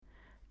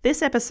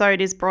This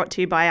episode is brought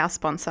to you by our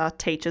sponsor,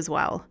 Teachers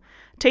Well.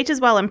 Teachers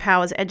Well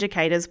empowers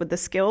educators with the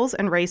skills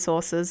and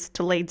resources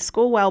to lead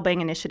school wellbeing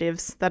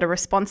initiatives that are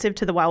responsive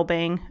to the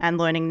wellbeing and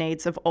learning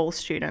needs of all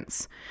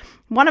students.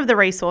 One of the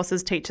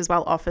resources Teachers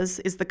Well offers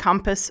is the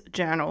Compass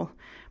Journal,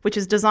 which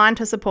is designed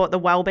to support the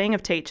wellbeing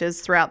of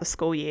teachers throughout the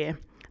school year.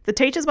 The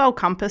Teachers Well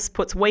Compass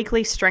puts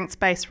weekly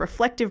strengths-based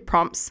reflective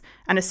prompts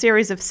and a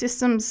series of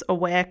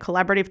systems-aware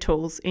collaborative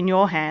tools in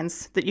your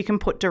hands that you can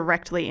put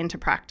directly into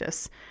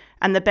practice.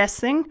 And the best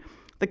thing,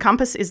 the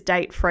compass is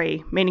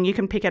date-free, meaning you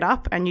can pick it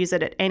up and use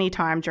it at any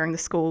time during the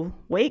school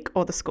week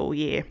or the school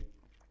year.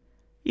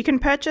 You can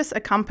purchase a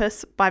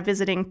compass by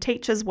visiting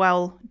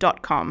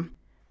teacherswell.com.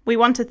 We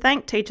want to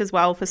thank Teachers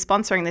Well for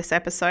sponsoring this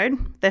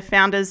episode. Their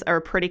founders are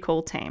a pretty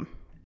cool team.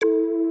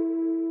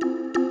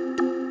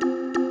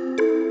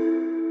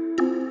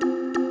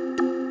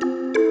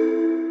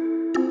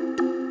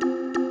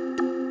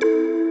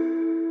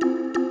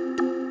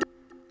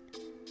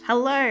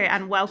 Hello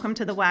and welcome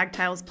to the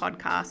Wagtails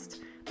podcast.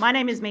 My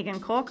name is Megan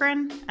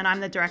Corcoran and I'm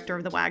the director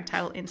of the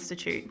Wagtail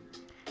Institute.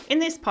 In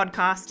this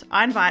podcast,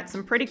 I invite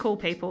some pretty cool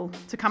people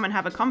to come and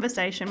have a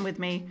conversation with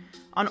me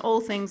on all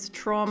things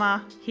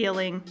trauma,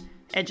 healing,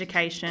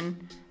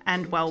 education,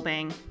 and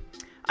wellbeing.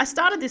 I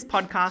started this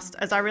podcast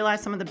as I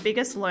realised some of the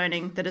biggest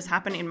learning that has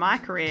happened in my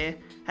career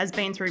has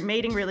been through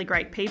meeting really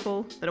great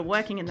people that are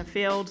working in the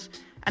field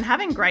and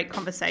having great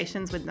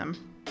conversations with them.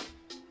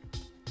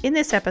 In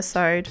this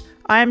episode,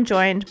 I am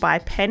joined by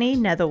Penny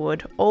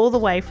Netherwood, all the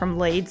way from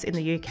Leeds in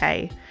the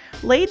UK.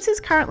 Leeds is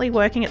currently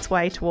working its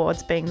way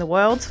towards being the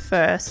world's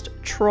first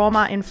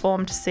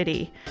trauma-informed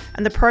city,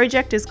 and the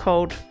project is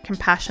called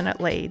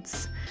Compassionate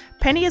Leeds.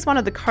 Penny is one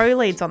of the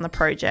co-leads on the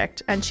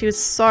project, and she was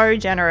so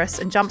generous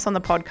and jumps on the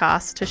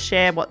podcast to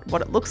share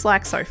what it looks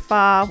like so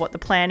far, what the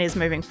plan is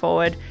moving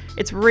forward.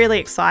 It's really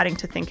exciting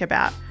to think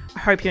about. I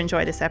hope you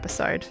enjoy this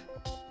episode.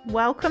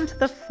 Welcome to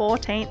the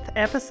 14th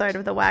episode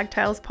of the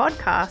Wagtails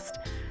podcast.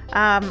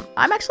 I'm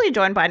actually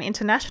joined by an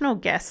international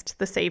guest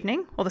this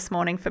evening, or this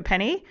morning for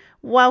Penny.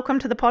 Welcome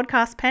to the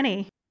podcast,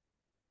 Penny.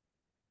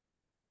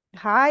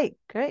 Hi,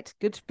 great.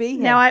 Good to be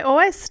here. Now, I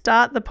always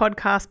start the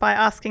podcast by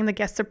asking the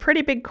guests a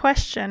pretty big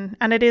question,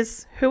 and it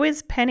is, who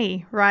is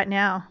Penny right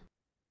now?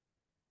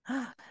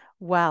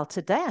 Well,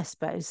 today, I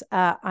suppose,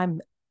 I'm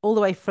all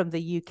the way from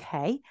the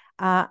UK.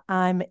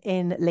 I'm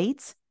in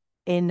Leeds,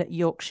 in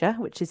Yorkshire,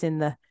 which is in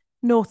the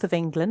north of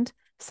England,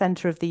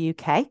 centre of the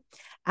UK.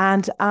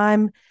 And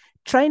I'm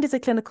trained as a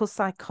clinical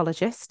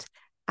psychologist.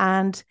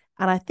 And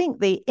I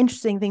think the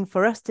interesting thing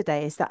for us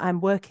today is that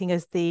I'm working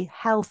as the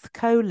health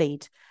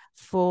co-lead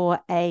for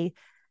a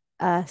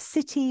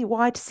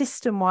city-wide,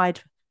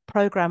 system-wide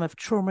programme of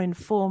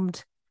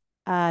trauma-informed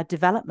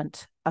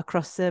development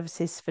across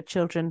services for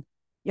children,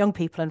 young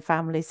people and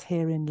families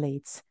here in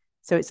Leeds.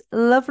 So it's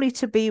lovely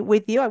to be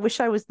with you. I wish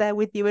I was there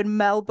with you in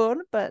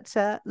Melbourne, but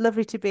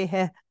lovely to be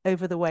here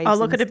over the waves. Oh,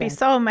 look, it'd be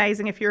so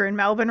amazing if you're in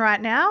Melbourne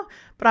right now.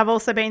 But I've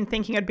also been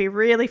thinking it'd be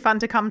really fun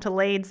to come to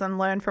Leeds and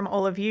learn from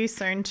all of you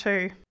soon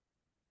too.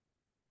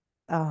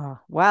 Oh,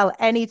 well,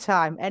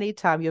 anytime.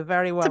 You're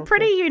very welcome. It's a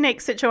pretty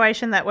unique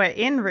situation that we're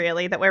in,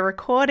 really, that we're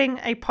recording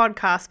a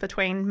podcast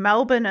between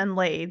Melbourne and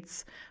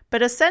Leeds.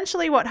 But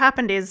essentially what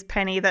happened is,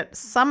 Penny, that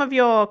some of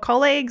your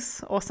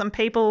colleagues or some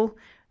people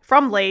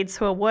from Leeds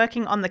who are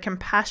working on the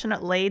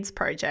Compassionate Leeds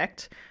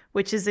project,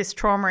 which is this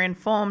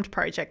trauma-informed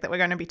project that we're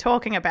going to be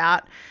talking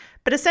about.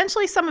 But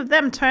essentially some of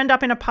them turned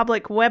up in a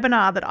public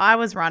webinar that I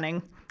was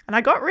running, and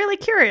I got really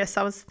curious.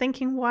 I was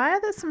thinking, why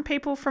are there some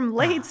people from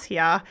Leeds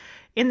here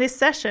in this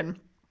session?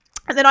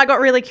 And then I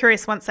got really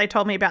curious once they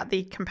told me about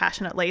the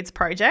Compassionate Leeds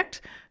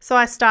project. So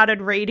I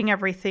started reading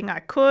everything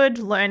I could,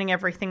 learning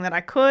everything that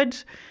I could.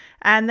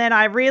 And then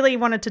I really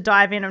wanted to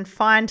dive in and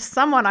find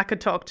someone I could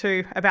talk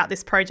to about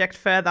this project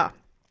further.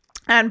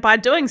 And by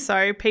doing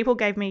so, people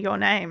gave me your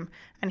name.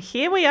 And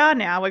here we are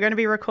now. We're going to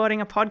be recording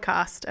a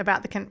podcast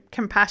about the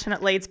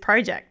Compassionate Leeds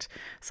project.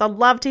 So I'd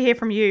love to hear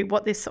from you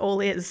what this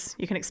all is.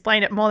 You can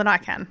explain it more than I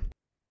can.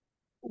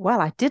 Well,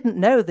 I didn't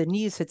know the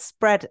news had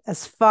spread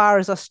as far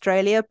as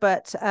Australia,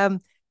 but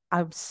I'm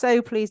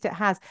so pleased it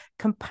has.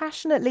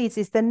 Compassionate Leeds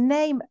is the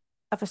name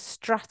of a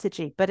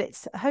strategy, but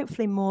it's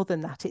hopefully more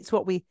than that.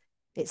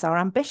 It's our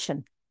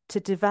ambition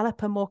to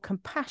develop a more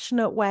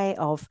compassionate way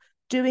of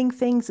doing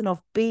things and of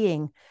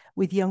being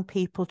with young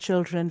people,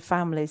 children and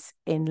families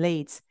in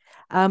Leeds.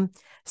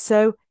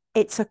 So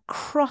it's a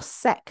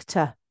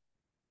cross-sector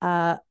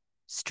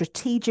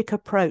strategic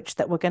approach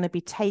that we're going to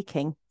be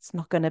taking. It's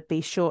not going to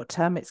be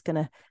short-term, it's going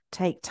to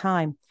take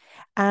time.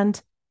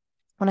 And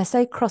when I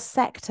say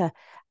cross-sector,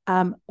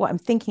 what I'm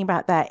thinking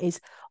about there is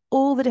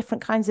all the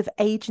different kinds of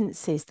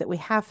agencies that we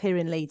have here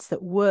in Leeds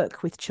that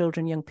work with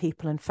children, young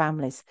people and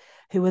families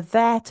who are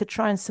there to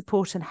try and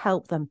support and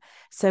help them.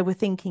 So we're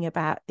thinking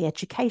about the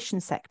education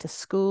sector,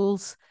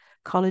 schools,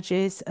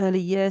 colleges, early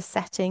years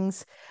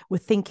settings. We're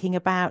thinking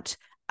about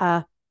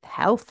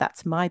health,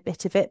 that's my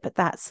bit of it, but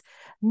that's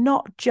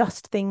not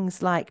just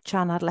things like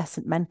child and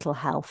adolescent mental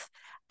health.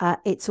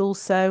 It's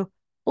also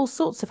all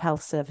sorts of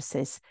health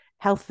services,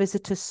 health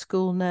visitors,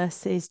 school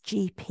nurses,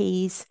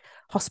 GPs,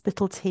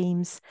 hospital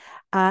teams.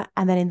 And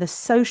then in the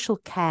social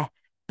care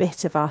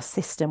bit of our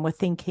system, we're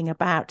thinking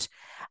about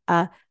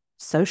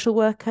social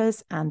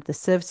workers and the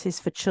services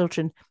for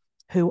children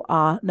who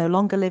are no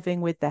longer living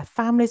with their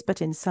families,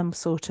 but in some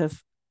sort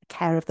of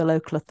care of the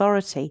local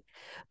authority,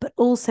 but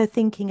also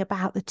thinking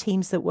about the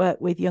teams that work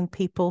with young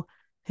people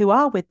who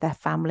are with their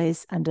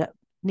families and are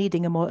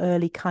needing a more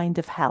early kind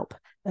of help.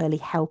 Early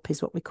help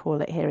is what we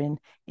call it here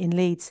in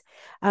Leeds.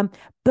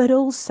 But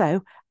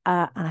also,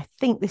 and I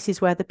think this is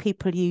where the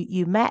people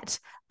you met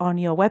on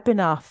your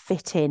webinar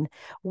fit in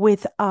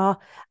with our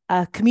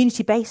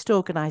community-based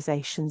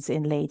organisations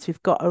in Leeds.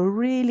 We've got a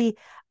really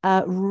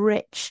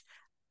rich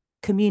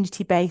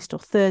community-based or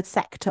third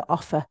sector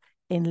offer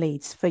in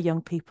Leeds for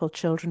young people,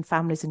 children,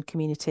 families and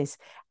communities,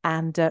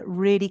 and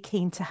really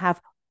keen to have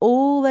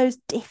all those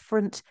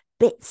different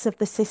bits of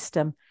the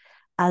system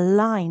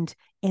aligned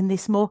in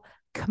this more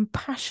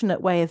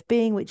compassionate way of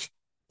being, which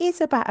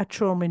is about a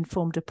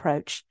trauma-informed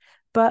approach.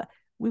 But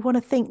we want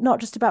to think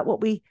not just about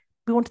what we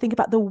want to think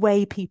about the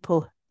way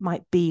people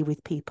might be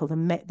with people,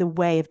 the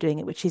way of doing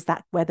it, which is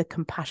that where the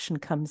compassion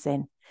comes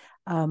in.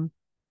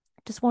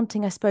 Just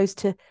wanting, I suppose,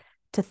 to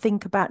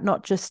think about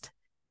not just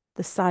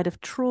the side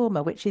of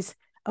trauma, which is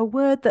a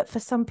word that for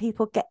some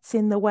people gets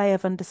in the way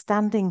of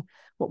understanding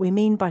what we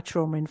mean by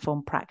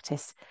trauma-informed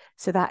practice.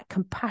 So that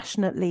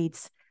compassionate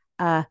Leeds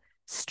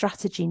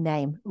strategy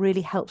name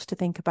really helps to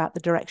think about the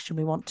direction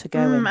we want to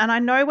go in. And I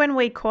know when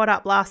we caught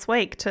up last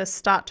week to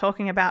start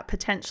talking about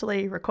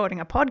potentially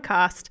recording a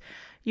podcast,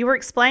 you were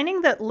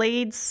explaining that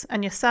Leeds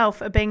and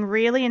yourself are being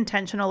really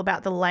intentional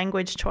about the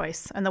language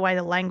choice and the way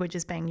the language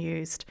is being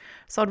used.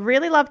 So I'd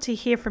really love to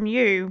hear from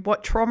you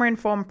what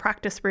trauma-informed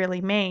practice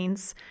really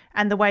means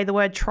and the way the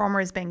word trauma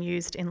is being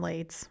used in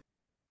Leeds.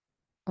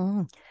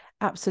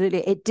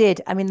 Absolutely, it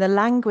did. I mean, the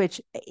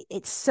language,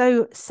 it's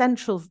so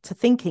central to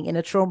thinking in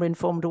a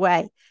trauma-informed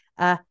way.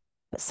 But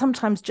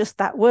sometimes just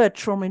that word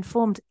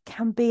trauma-informed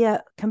can be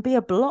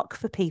a block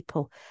for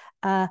people.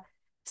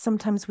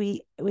 Sometimes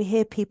we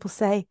hear people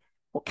say,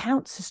 what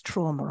counts as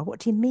trauma, or what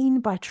do you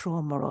mean by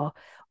trauma,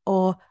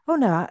 or oh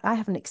no, I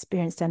haven't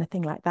experienced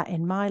anything like that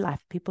in my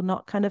life. People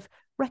not kind of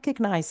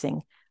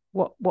recognizing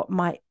what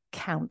might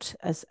count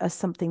as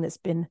something that's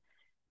been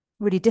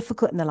really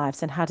difficult in their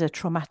lives and had a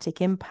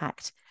traumatic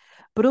impact.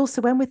 But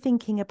also when we're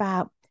thinking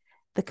about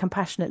the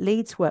compassionate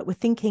Leeds work, we're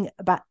thinking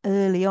about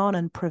early on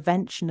and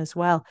prevention as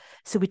well.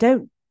 So we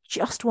don't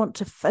just want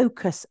to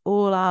focus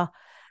all our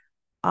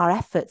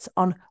efforts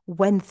on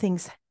when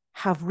things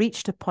have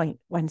reached a point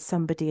when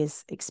somebody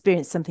has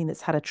experienced something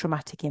that's had a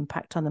traumatic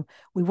impact on them.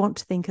 We want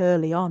to think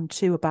early on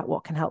too about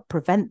what can help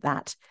prevent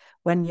that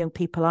when young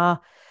people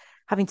are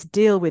having to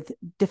deal with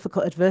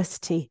difficult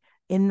adversity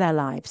in their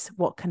lives,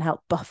 what can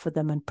help buffer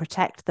them and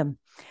protect them.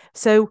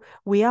 So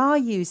we are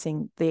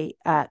using the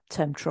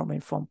term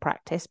trauma-informed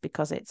practice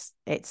because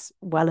it's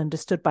well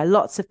understood by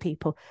lots of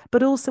people,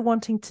 but also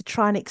wanting to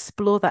try and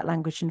explore that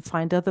language and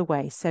find other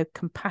ways. So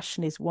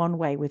compassion is one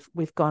way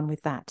we've gone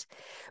with that.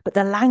 But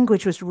the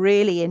language was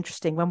really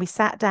interesting when we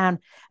sat down,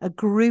 a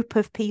group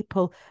of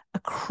people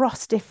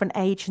across different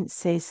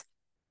agencies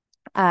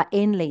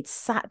in Leeds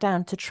sat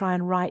down to try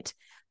and write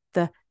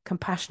the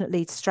compassionate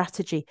Leeds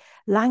strategy.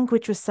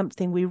 Language was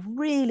something we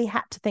really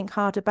had to think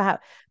hard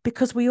about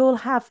because we all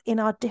have in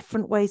our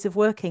different ways of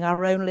working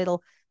our own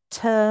little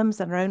terms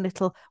and our own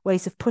little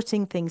ways of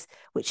putting things,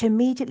 which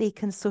immediately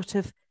can sort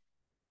of,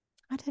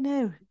 I don't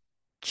know,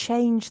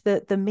 change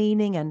the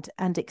meaning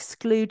and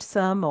exclude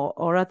some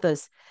or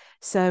others.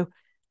 So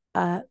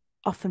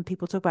often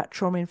people talk about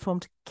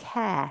trauma-informed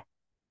care,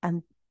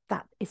 and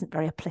that isn't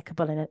very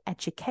applicable in an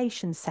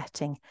education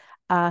setting,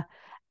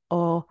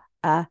 or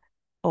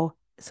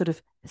sort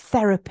of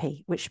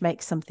therapy, which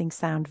makes something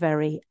sound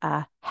very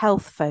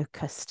health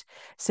focused.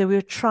 So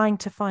we're trying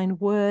to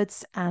find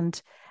words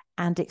and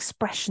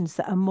expressions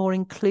that are more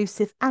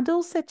inclusive and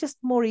also just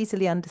more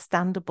easily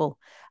understandable.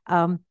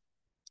 But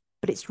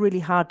it's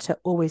really hard to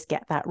always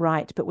get that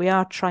right. But we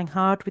are trying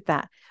hard with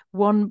that.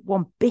 One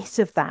bit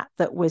of that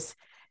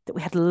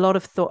we had a lot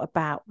of thought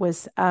about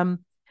was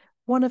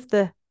one of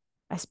the,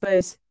 I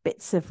suppose,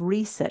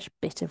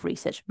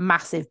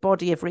 massive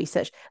body of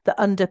research that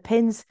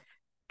underpins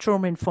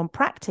trauma-informed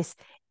practice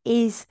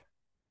is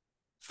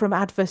from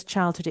adverse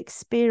childhood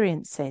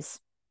experiences.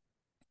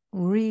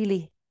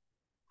 Really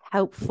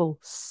helpful,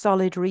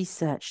 solid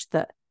research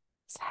that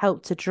has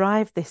helped to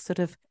drive this sort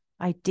of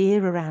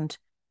idea around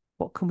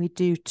what can we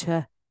do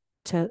to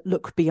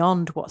look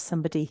beyond what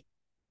somebody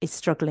is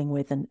struggling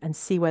with and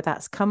see where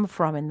that's come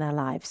from in their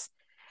lives.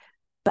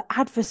 But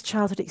adverse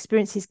childhood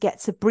experiences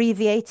gets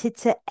abbreviated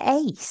to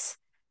ACE.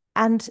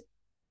 And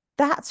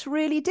that's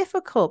really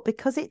difficult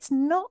because it's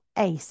not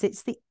ACE,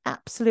 it's the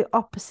absolute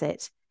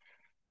opposite.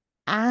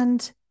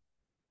 And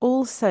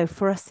also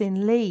for us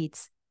in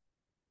Leeds,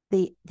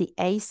 the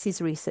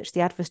ACEs research,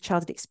 the adverse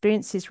childhood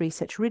experiences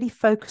research, really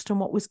focused on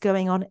what was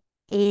going on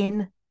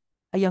in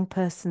a young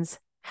person's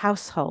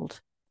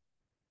household.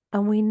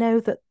 And we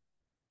know that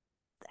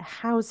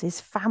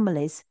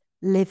families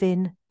live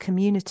in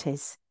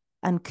communities.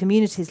 and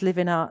communities live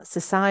in our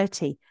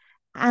society.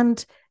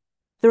 And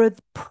there are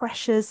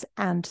pressures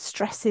and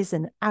stresses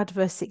and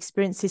adverse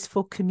experiences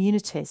for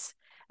communities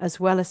as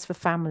well as for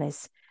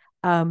families.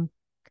 And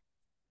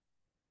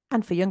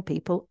for young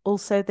people,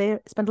 also, they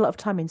spend a lot of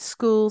time in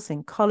schools,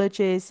 in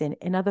colleges,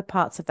 in other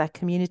parts of their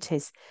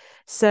communities.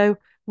 So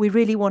we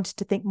really wanted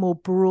to think more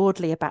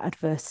broadly about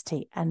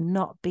adversity and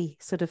not be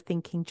sort of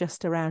thinking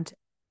just around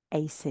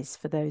ACEs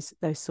for those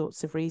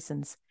sorts of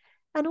reasons.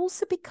 And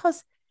also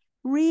because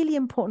really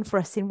important for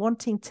us in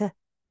wanting to,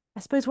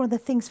 I suppose one of the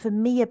things for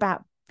me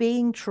about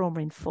being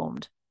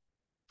trauma-informed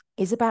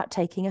is about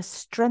taking a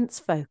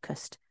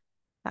strengths-focused,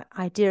 that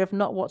idea of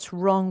not what's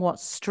wrong,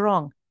 what's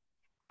strong.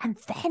 And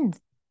then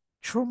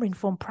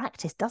trauma-informed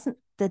practice doesn't,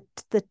 the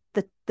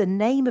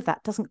name of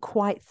that doesn't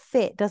quite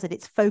fit, does it?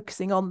 It's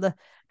focusing on the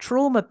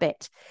trauma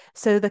bit.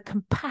 So the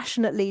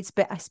compassionate leads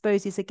bit, I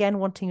suppose, is again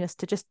wanting us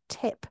to just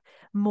tip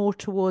more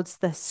towards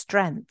the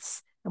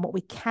strengths and what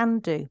we can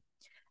do.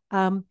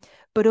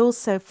 But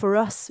also for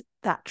us,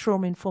 that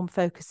trauma-informed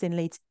focus in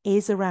Leeds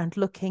is around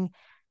looking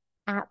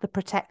at the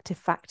protective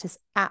factors,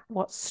 at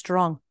what's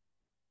strong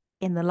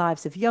in the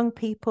lives of young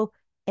people,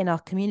 in our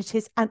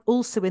communities, and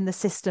also in the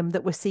system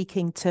that we're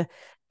seeking to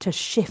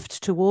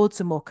shift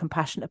towards a more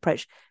compassionate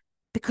approach,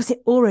 because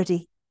it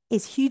already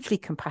is hugely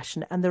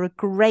compassionate. And there are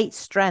great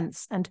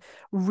strengths and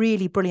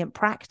really brilliant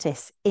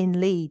practice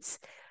in Leeds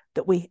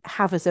that we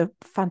have as a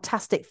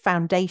fantastic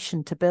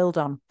foundation to build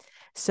on.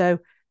 So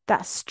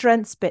that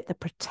strengths bit, the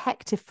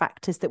protective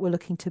factors that we're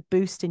looking to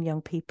boost in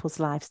young people's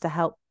lives to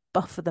help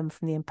buffer them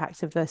from the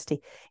impacts of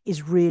adversity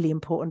is really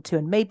important too.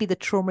 And maybe the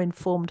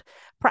trauma-informed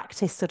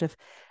practice sort of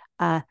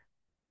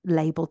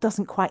label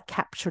doesn't quite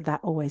capture that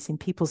always in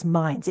people's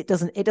minds. It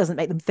doesn't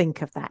make them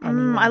think of that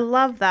anyway. I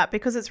love that,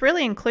 because it's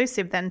really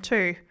inclusive then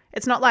too.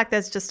 It's not like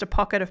there's just a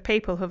pocket of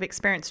people who've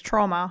experienced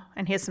trauma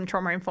and here's some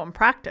trauma-informed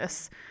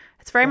practice.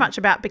 It's very much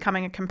about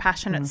becoming a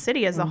compassionate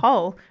city as a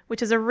whole,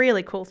 which is a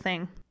really cool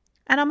thing.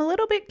 And I'm a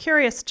little bit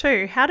curious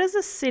too, how does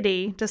a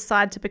city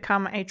decide to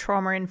become a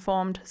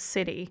trauma-informed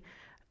city?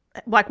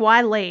 Like,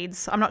 why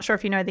Leeds? I'm not sure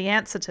if you know the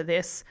answer to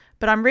this,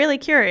 but I'm really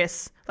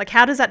curious. Like,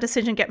 how does that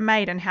decision get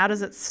made and how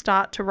does it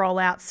start to roll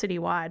out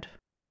citywide?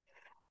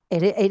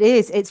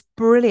 It's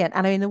brilliant.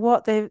 And I mean,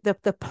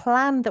 the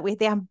plan that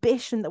the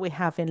ambition that we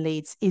have in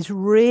Leeds is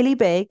really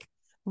big,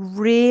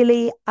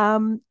 really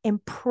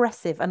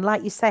impressive. And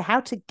like you say,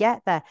 how to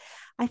get there.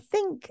 I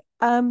think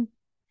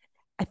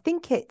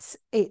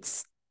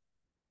it's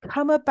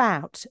come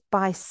about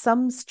by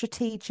some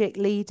strategic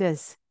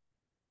leaders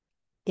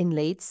in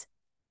Leeds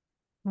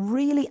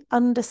really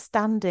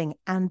understanding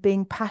and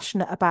being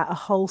passionate about a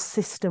whole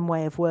system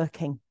way of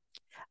working.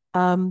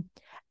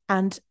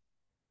 And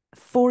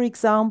for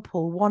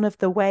example, one of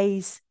the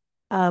ways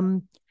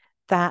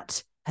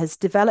that has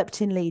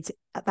developed in Leeds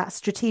at that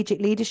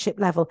strategic leadership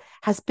level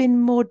has been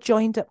more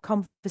joined up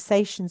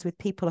conversations with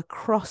people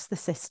across the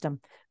system,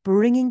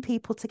 bringing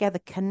people together,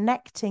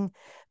 connecting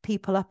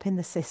people up in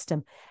the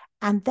system,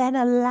 and then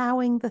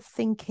allowing the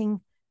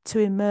thinking to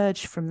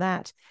emerge from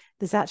that.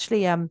 There's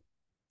actually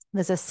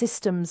there's a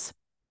systems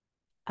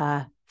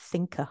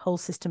thinker, whole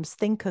systems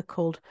thinker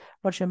called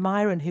Roger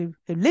Myron, who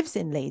lives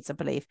in Leeds, I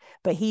believe,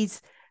 but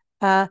he's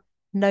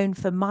known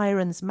for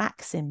Myron's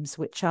maxims,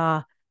 which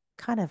are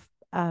kind of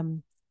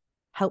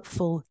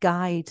helpful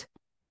guide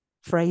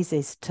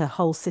phrases to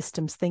whole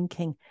systems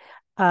thinking.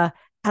 And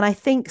I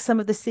think some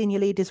of the senior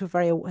leaders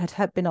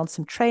had been on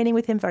some training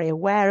with him, very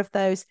aware of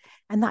those.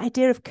 And that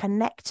idea of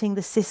connecting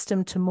the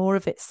system to more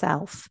of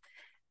itself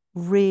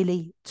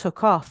really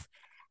took off.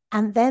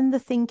 And then the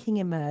thinking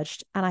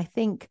emerged. And I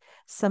think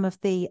some of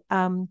the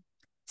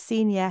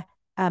senior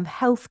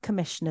health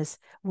commissioners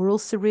were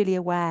also really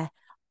aware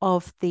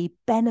of the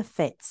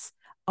benefits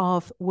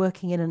of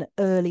working in an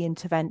early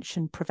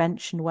intervention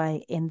prevention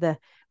way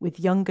with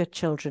younger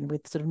children,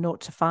 with sort of 0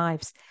 to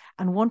 5s,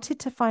 and wanted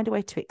to find a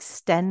way to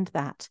extend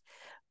that.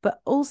 But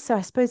also,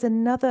 I suppose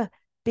another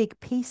big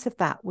piece of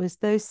that was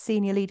those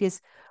senior leaders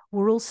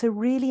were also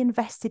really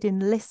invested in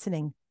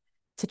listening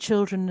to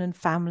children and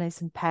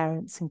families and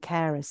parents and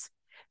carers.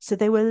 So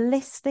they were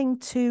listening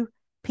to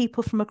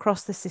people from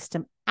across the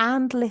system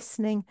and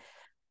listening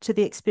to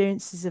the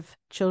experiences of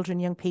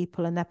children, young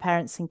people and their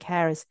parents and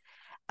carers.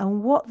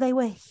 And what they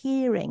were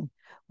hearing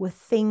were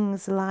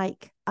things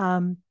like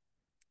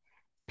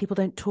people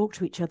don't talk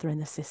to each other in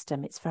the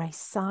system. It's very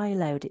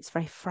siloed. It's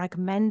very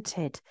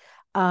fragmented.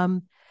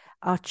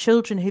 Our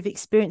children who've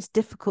experienced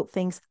difficult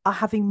things are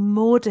having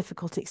more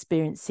difficult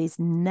experiences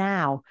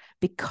now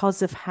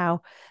because of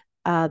how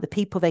the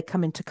people they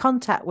come into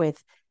contact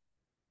with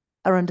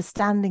are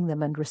understanding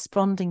them and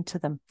responding to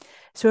them.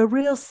 So a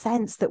real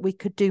sense that we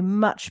could do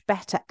much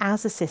better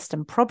as a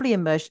system probably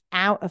emerged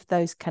out of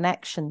those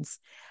connections.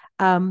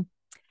 And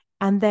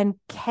then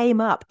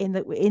came up in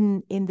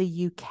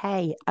the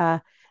UK,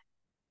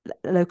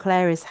 local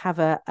areas have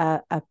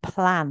a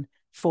plan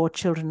for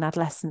children and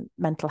adolescent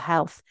mental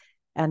health.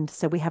 And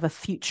so we have a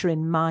Future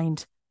in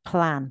Mind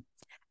plan.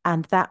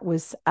 And that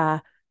was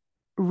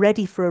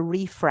ready for a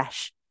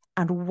refresh.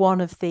 And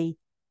one of the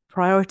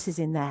priorities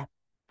in there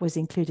was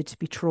included to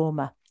be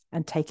trauma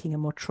and taking a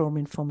more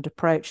trauma-informed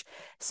approach.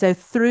 So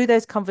through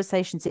those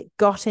conversations, it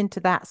got into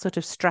that sort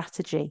of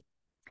strategy,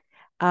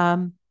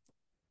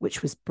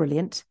 which was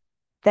brilliant.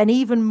 Then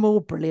even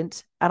more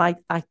brilliant, and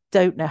I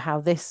don't know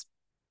how this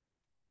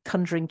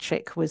conjuring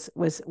trick was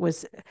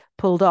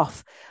pulled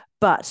off,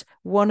 but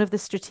one of the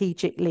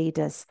strategic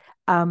leaders,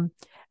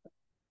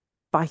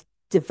 by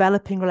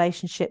developing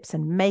relationships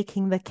and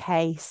making the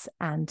case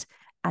and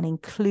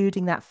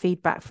including that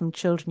feedback from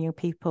children, young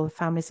people,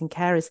 families and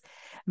carers,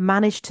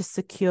 managed to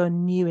secure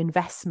new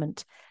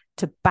investment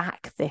to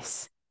back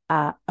this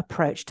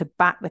approach, to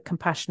back the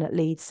Compassionate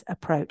Leeds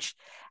approach.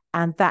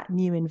 And that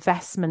new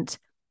investment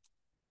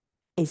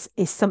is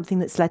something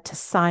that's led to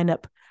sign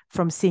up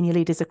from senior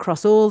leaders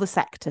across all the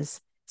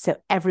sectors. So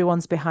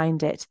everyone's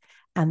behind it.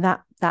 And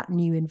that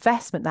new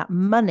investment, that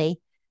money,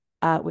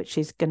 which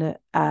is going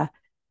to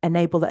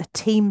enable a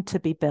team to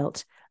be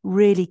built,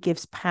 really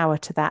gives power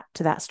to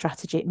that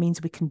strategy. It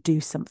means we can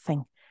do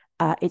something.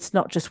 It's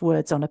not just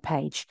words on a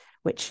page,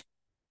 which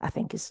I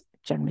think is,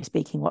 generally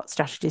speaking, what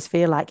strategies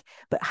feel like.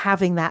 But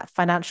having that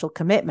financial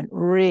commitment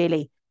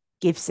really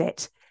gives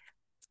it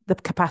the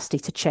capacity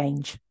to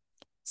change.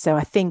 So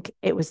I think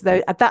it was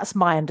that's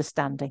my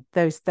understanding,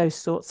 those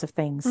sorts of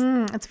things.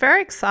 It's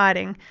very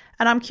exciting.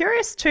 And I'm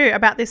curious too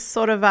about this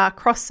sort of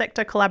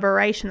cross-sector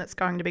collaboration that's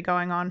going to be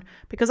going on,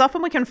 because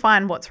often we can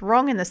find what's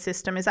wrong in the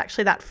system is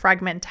actually that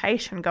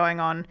fragmentation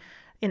going on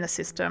in the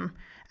system.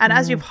 And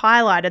as you've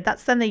highlighted,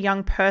 that's then the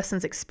young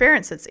person's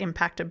experience that's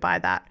impacted by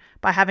that,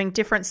 by having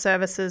different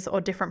services or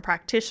different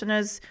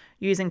practitioners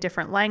using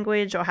different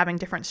language or having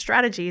different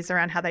strategies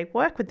around how they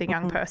work with the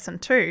young person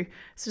too.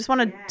 So just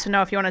wanted to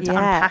know if you wanted to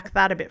unpack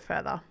that a bit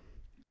further.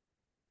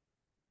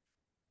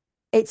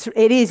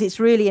 It's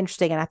really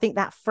interesting. And I think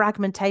that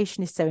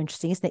fragmentation is so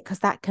interesting, isn't it? Because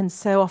that can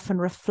so often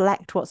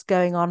reflect what's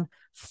going on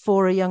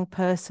for a young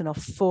person or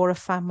for a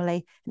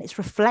family. And it's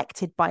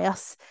reflected by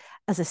us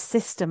as a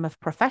system of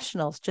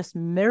professionals, just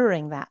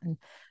mirroring that and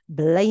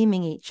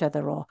blaming each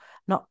other or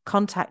not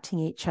contacting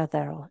each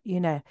other, or,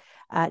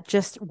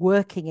 just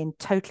working in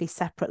totally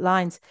separate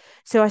lines.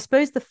 So I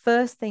suppose the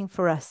first thing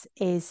for us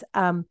is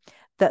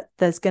that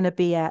there's going to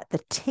be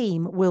the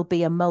team will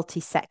be a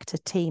multi-sector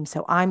team.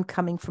 So I'm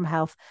coming from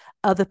health,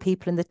 other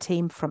people in the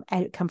team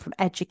come from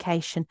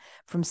education,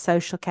 from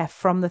social care,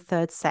 from the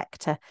third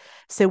sector.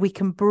 So we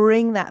can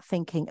bring that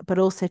thinking, but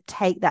also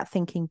take that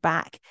thinking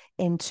back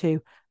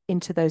into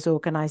those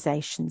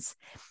organizations.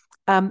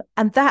 And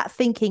that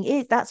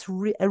thinking that's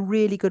a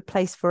really good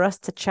place for us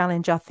to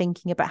challenge our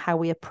thinking about how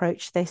we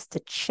approach this,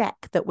 to check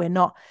that we're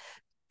not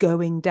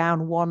going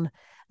down one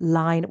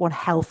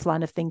health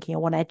line of thinking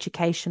or one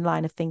education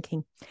line of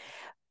thinking.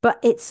 But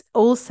it's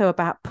also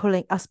about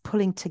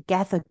pulling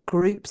together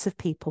groups of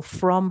people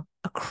from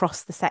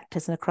across the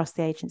sectors and across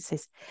the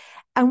agencies.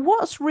 And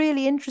what's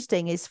really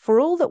interesting is, for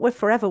all that we're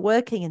forever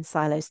working in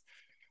silos,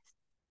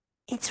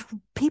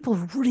 people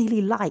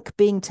really like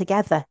being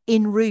together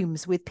in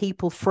rooms with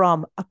people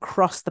from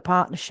across the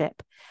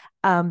partnership.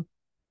 And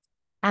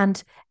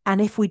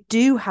if we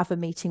do have a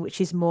meeting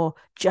which is more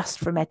just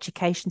from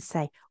education,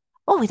 say,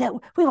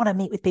 we want to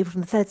meet with people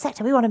from the third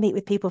sector, we want to meet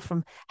with people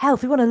from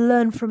health, we want to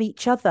learn from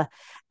each other.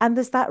 And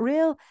there's that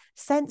real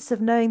sense of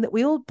knowing that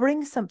we all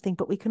bring something,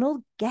 but we can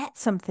all get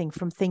something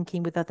from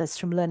thinking with others,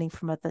 from learning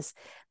from others,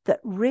 that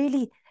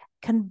really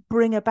can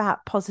bring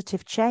about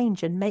positive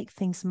change and make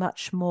things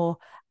much more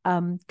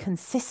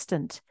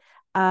consistent.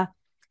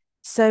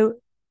 So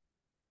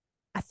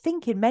I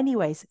think in many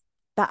ways,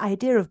 that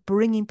idea of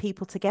bringing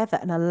people together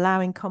and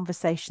allowing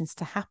conversations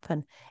to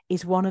happen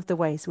is one of the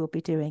ways we'll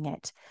be doing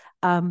it.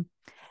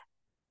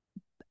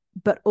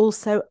 But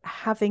also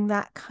having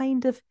that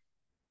kind of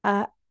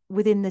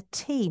within the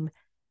team,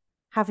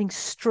 having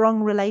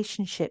strong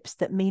relationships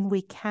that mean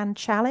we can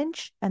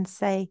challenge and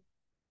say,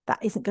 that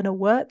isn't going to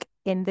work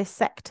in this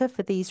sector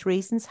for these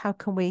reasons. How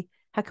can we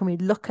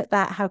look at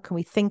that? How can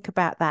we think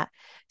about that?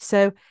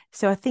 So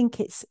I think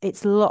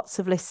it's lots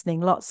of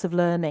listening, lots of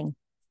learning,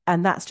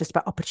 and that's just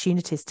about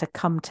opportunities to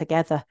come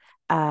together,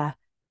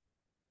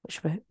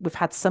 which we've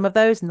had some of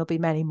those, and there'll be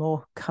many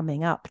more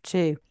coming up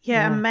too.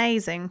 Yeah,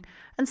 amazing.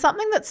 And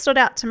something that stood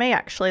out to me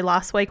actually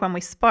last week when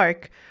we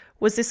spoke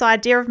was this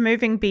idea of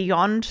moving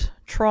beyond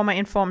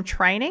trauma-informed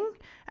training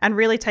and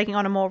really taking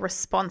on a more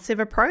responsive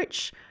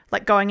approach,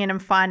 like going in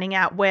and finding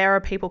out where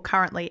are people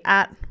currently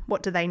at,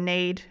 what do they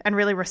need, and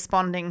really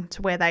responding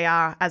to where they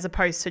are, as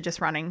opposed to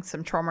just running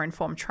some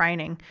trauma-informed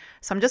training.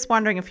 So I'm just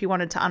wondering if you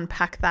wanted to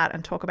unpack that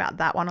and talk about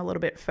that one a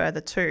little bit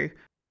further too.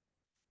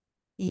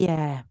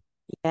 Yeah.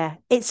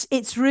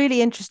 It's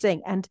really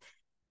interesting. And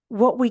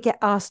what we get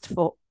asked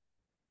for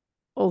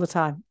all the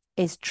time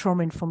is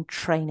trauma-informed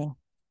training.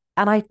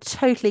 And I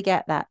totally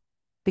get that,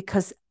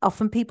 because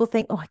often people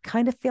think, I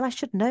kind of feel I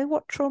should know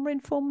what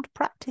trauma-informed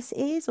practice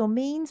is or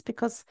means,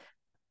 because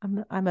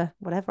I'm a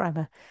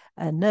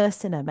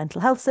nurse in a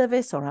mental health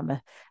service, or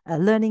I'm a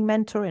learning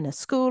mentor in a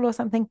school or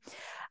something.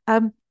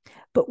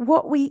 But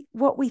what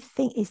we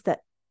think is that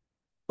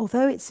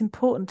although it's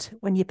important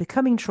when you're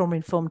becoming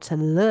trauma-informed to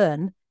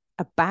learn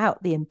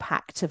about the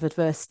impact of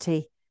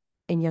adversity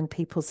in young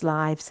people's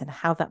lives and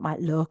how that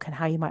might look and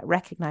how you might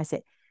recognize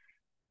it,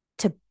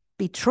 to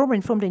be trauma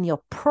informed in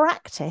your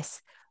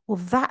practice, well,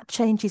 that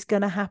change is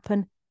going to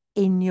happen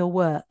in your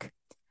work.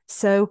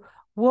 So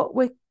what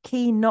we're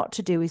keen not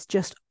to do is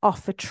just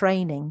offer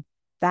training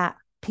that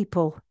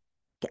people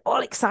get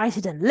all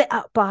excited and lit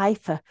up by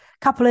for a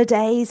couple of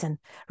days and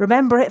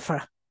remember it for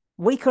a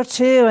week or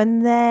two,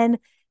 and then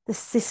the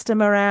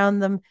system around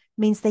them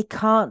means they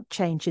can't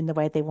change in the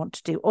way they want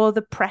to do, or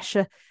the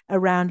pressure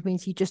around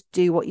means you just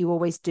do what you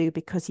always do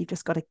because you've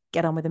just got to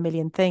get on with a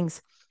million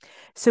things.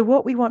 So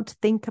what we want to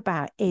think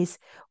about is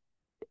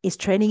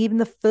training even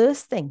the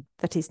first thing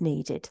that is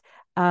needed?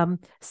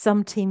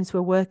 Some teams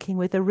we're working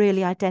with are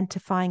really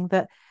identifying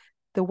that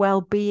the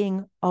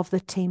well-being of the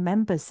team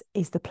members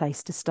is the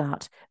place to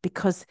start,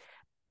 because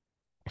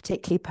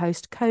particularly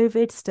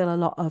post-COVID, still a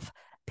lot of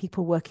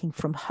people working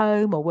from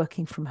home or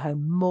working from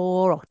home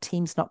more, or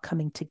teams not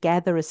coming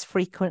together as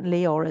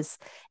frequently or as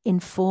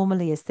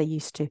informally as they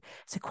used to.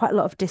 So quite a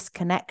lot of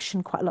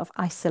disconnection, quite a lot of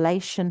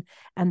isolation,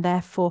 and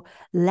therefore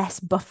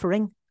less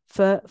buffering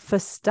for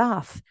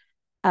staff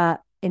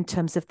in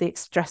terms of the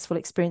stressful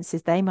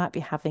experiences they might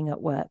be having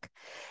at work.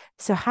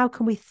 So how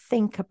can we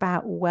think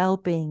about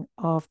well-being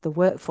of the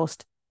workforce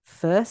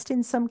first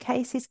in some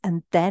cases,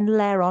 and then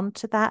layer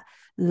onto that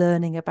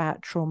learning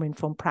about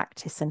trauma-informed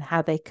practice and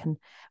how they can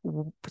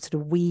sort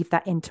of weave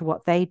that into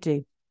what they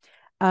do.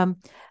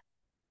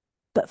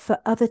 But for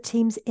other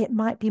teams, it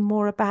might be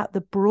more about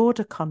the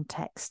broader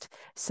context.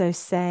 So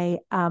say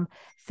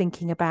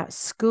thinking about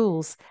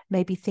schools,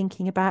 maybe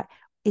thinking about,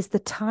 is the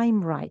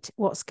time right?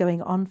 What's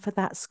going on for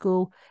that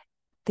school?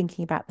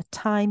 Thinking about the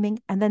timing,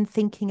 and then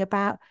thinking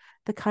about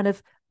the kind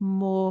of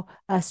more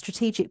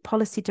strategic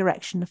policy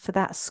direction for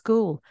that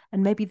school.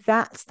 And maybe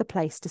that's the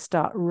place to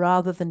start,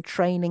 rather than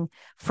training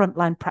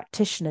frontline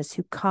practitioners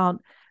who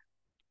can't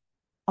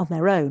on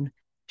their own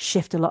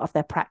shift a lot of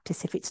their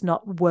practice if it's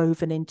not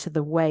woven into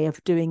the way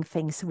of doing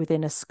things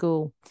within a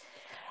school.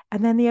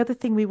 And then the other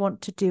thing we want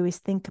to do is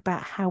think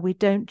about how we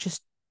don't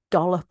just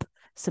dollop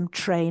some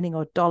training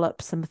or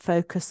dollop some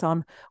focus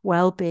on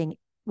well-being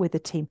with a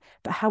team,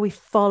 but how we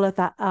follow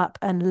that up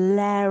and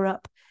layer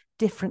up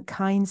different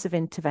kinds of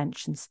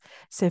interventions.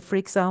 So for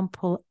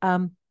example,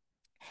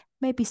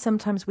 maybe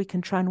sometimes we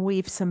can try and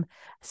weave some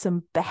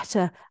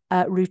better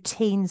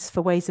routines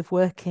for ways of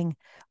working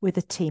with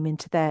a team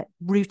into their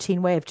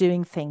routine way of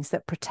doing things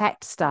that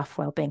protect staff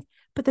well-being.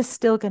 But there's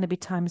still going to be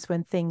times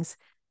when things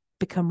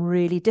become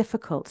really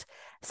difficult.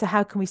 So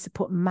how can we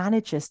support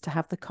managers to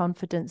have the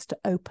confidence to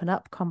open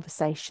up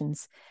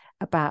conversations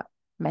about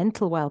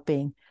mental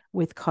well-being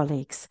with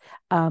colleagues?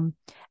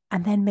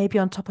 And then maybe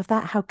on top of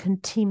that, how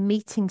can team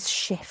meetings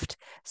shift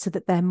so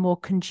that they're more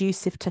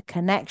conducive to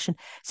connection?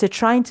 So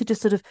trying to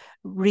just sort of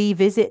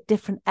revisit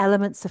different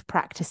elements of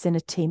practice in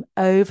a team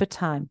over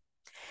time.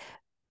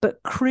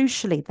 But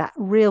crucially, that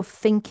real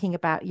thinking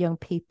about young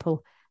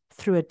people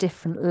through a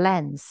different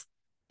lens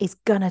is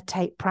going to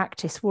take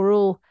practice. We're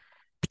all,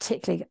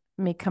 particularly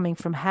me coming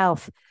from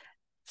health,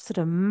 sort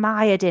of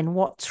mired in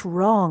what's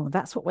wrong.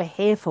 That's what we're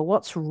here for.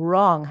 What's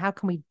wrong? How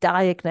can we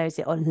diagnose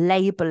it or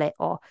label it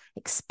or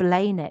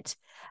explain it?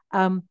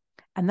 And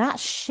that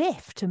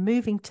shift to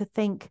moving to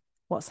think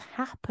what's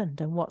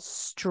happened and what's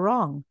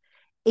strong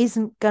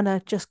isn't going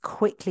to just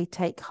quickly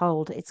take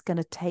hold. It's going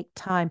to take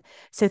time.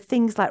 So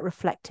things like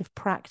reflective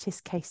practice,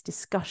 case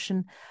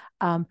discussion,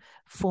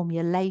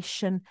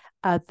 formulation,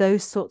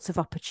 those sorts of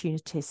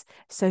opportunities,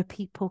 so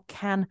people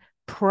can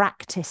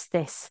practice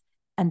this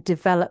and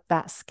develop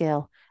that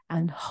skill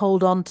and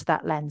hold on to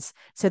that lens.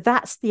 So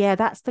that's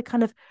the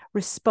kind of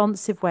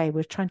responsive way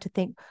we're trying to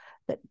think,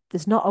 that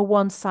there's not a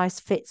one size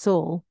fits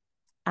all,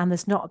 and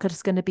there's not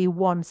just going to be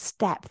one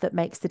step that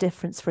makes the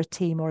difference for a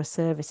team or a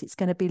service. It's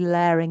going to be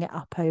layering it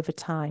up over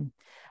time.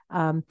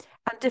 And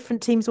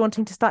different teams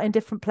wanting to start in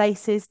different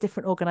places,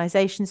 different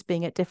organizations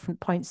being at different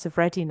points of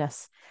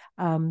readiness.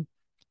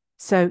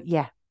 So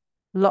yeah,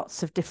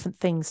 lots of different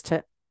things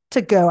to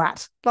go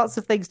at, lots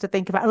of things to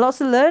think about, and lots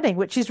of learning,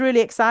 which is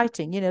really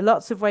exciting.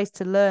 Lots of ways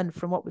to learn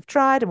from what we've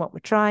tried and what we're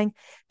trying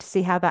to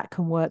see how that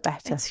can work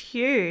better. It's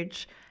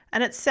huge.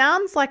 And it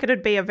sounds like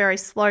it'd be a very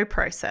slow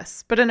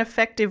process, but an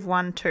effective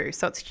one too.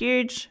 So it's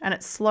huge and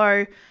it's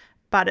slow,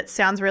 but it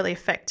sounds really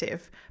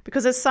effective.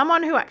 Because as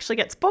someone who actually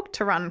gets booked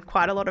to run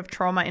quite a lot of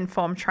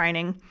trauma-informed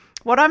training,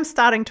 what I'm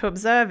starting to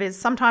observe is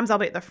sometimes I'll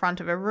be at the front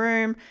of a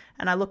room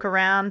and I look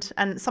around,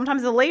 and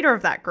sometimes the leader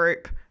of that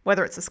group,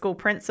 whether it's a school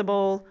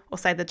principal or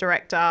say the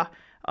director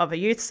of a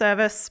youth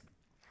service,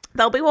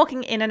 they'll be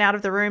walking in and out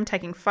of the room,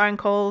 taking phone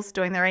calls,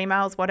 doing their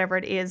emails, whatever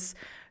it is,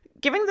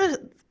 giving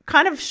the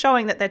kind of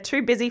showing that they're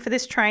too busy for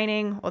this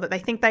training, or that they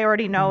think they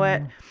already know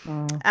it,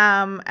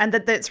 and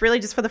that it's really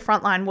just for the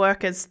frontline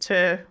workers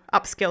to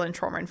upskill in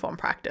trauma-informed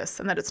practice,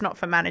 and that it's not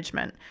for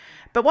management.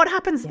 But what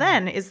happens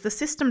then is the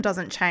system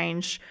doesn't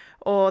change,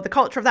 or the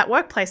culture of that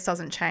workplace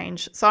doesn't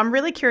change. So I'm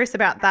really curious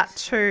about that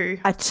too.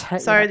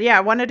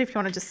 I wondered if you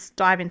want to just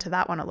dive into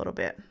that one a little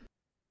bit.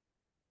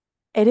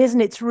 It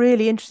isn't. It's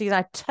really interesting.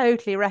 I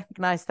totally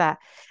recognize that.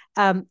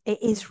 It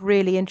is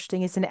really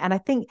interesting, isn't it? And I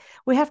think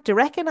we have to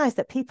recognize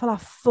that people are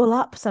full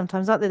up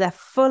sometimes, aren't they? They're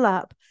full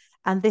up,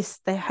 and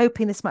they're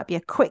hoping this might be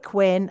a quick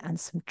win and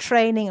some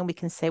training, and we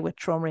can say we're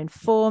trauma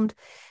informed.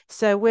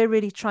 So we're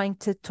really trying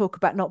to talk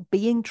about not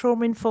being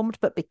trauma informed,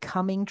 but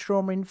becoming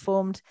trauma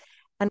informed,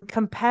 and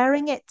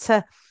comparing it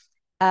to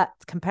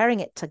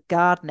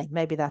gardening.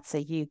 Maybe that's a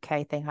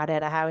UK thing. I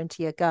don't know how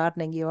into your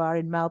gardening you are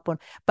in Melbourne,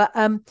 but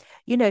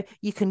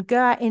you can go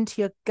out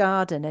into your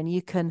garden and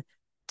you can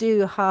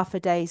do half a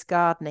day's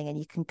gardening, and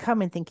you can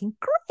come in thinking,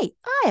 great,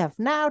 I have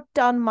now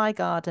done my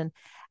garden.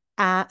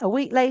 A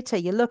week later,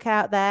 you look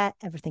out there,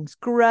 everything's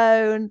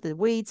grown, the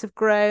weeds have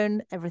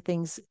grown,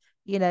 everything's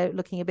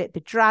looking a bit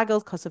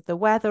bedraggled because of the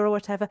weather or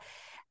whatever.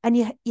 And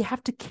you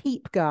have to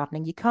keep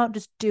gardening. You can't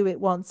just do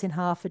it once in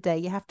half a day.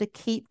 You have to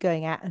keep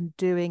going out and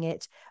doing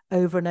it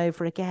over and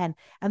over again.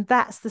 And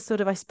that's the sort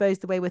of, I suppose,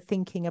 the way we're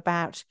thinking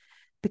about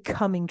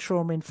becoming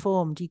trauma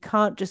informed. You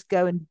can't just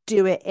go and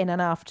do it in an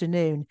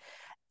afternoon.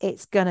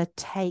 It's going to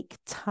take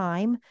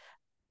time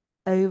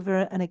over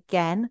and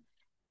again.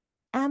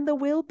 And there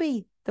will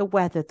be the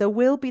weather. There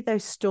will be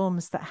those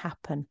storms that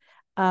happen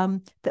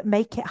that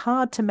make it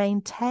hard to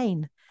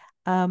maintain.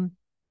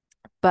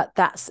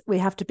 But we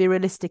have to be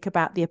realistic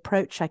about the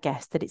approach, I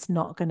guess, that it's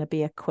not going to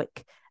be a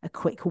quick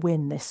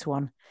win, this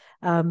one.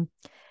 And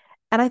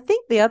I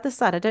think the other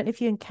side, I don't know if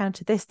you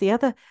encounter this, the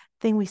other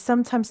thing we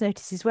sometimes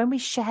notice is when we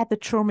share the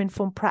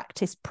trauma-informed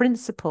practice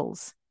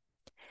principles,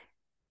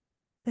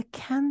 there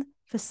can,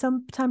 for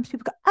sometimes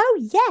people go,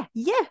 oh,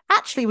 yeah,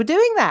 actually, we're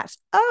doing that.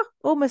 Oh,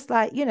 almost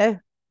like,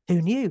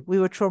 who knew we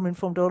were trauma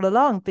informed all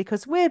along?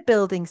 Because we're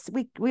building,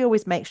 we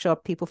always make sure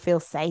people feel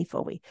safe,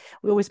 or we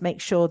always make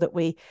sure that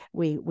we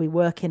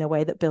work in a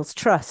way that builds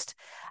trust.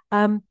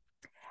 And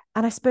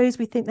I suppose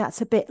we think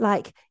that's a bit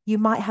like you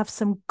might have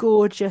some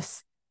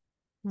gorgeous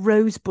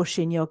rose bush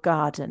in your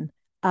garden,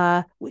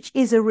 which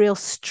is a real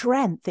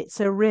strength.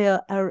 It's a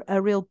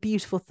real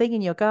beautiful thing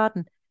in your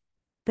garden.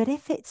 But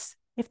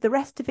if the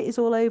rest of it is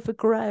all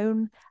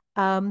overgrown,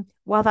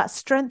 while that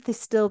strength is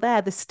still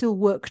there's still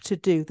work to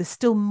do. There's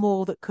still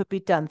more that could be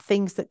done,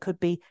 things that could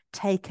be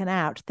taken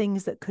out,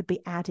 things that could be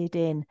added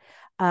in.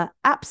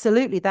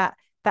 Absolutely, that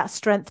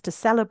strength to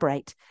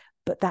celebrate,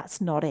 but that's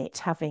not it.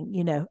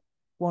 Having,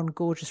 one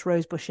gorgeous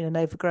rose bush in an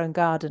overgrown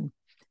garden,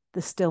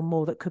 there's still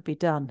more that could be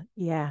done.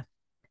 Yeah.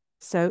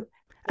 So,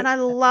 and I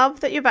love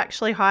that you've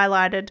actually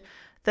highlighted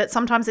that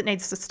sometimes it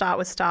needs to start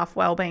with staff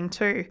wellbeing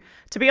too.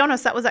 To be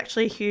honest, that was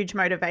actually a huge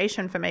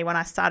motivation for me when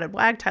I started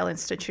Wagtail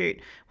Institute,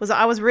 was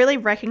I was really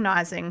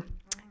recognising,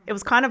 it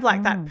was kind of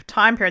like that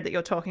time period that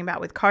you're talking about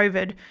with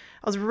COVID. I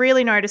was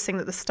really noticing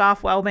that the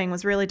staff wellbeing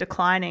was really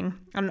declining.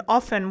 And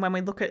often when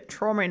we look at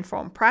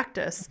trauma-informed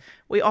practice,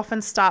 we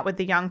often start with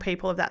the young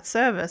people of that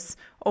service.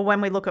 Or when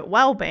we look at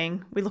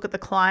wellbeing, we look at the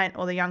client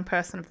or the young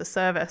person of the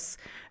service.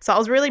 So I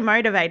was really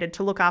motivated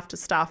to look after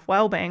staff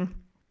wellbeing,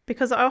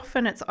 because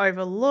often it's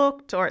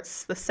overlooked, or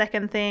it's the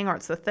second thing, or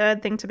it's the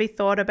third thing to be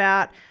thought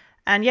about.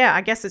 And yeah, I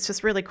guess it's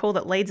just really cool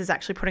that Leeds is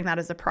actually putting that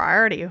as a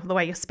priority. The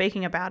way you're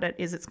speaking about it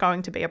is it's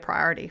going to be a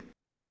priority.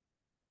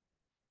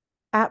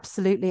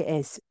 Absolutely it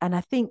is. And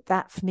I think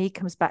that for me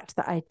comes back to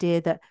the idea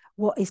that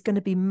what is going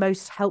to be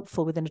most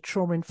helpful within a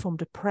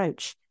trauma-informed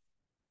approach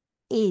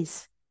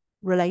is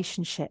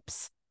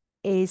relationships,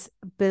 is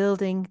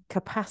building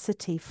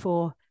capacity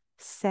for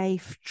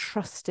safe,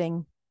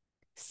 trusting,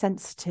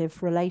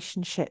 sensitive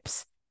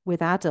relationships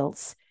with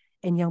adults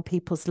in young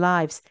people's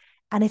lives.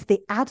 And if the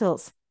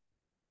adults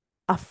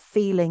are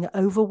feeling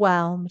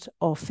overwhelmed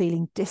or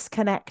feeling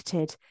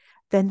disconnected,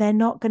 then they're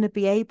not going to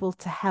be able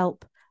to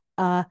help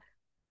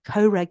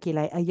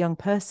co-regulate a young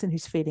person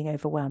who's feeling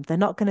overwhelmed. They're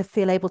not going to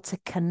feel able to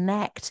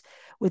connect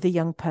with a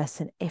young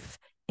person if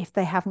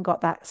they haven't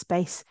got that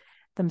space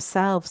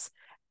themselves.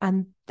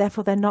 And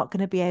therefore, they're not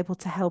going to be able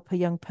to help a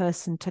young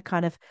person to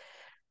kind of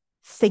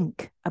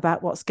think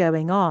about what's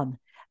going on.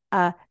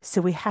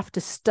 So we have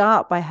to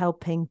start by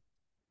helping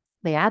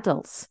the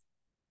adults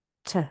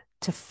to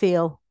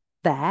feel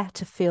there,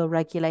 to feel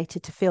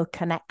regulated, to feel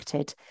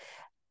connected,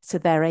 so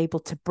they're able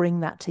to bring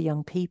that to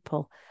young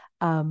people.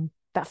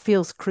 That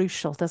feels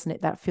crucial, doesn't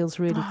it? That feels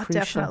really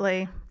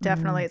crucial.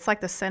 Definitely. It's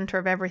like the center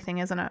of everything,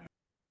 isn't it?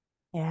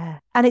 Yeah.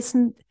 And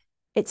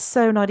it's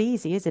so not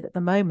easy, is it, at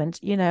the moment?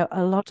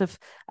 A lot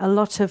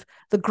of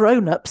the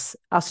grown-ups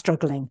are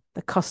struggling.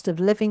 The cost of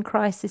living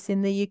crisis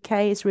in the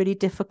UK is really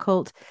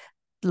difficult.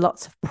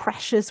 Lots of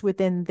pressures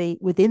within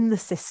the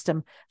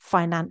system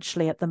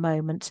financially at the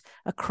moment,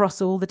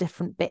 across all the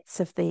different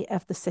bits of the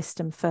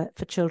system for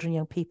children,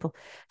 young people.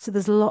 So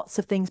there's lots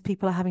of things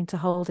people are having to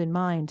hold in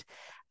mind.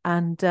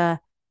 And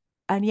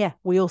yeah,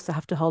 we also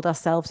have to hold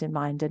ourselves in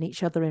mind and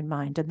each other in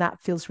mind. And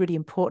that feels really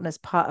important as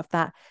part of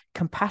that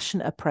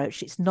compassionate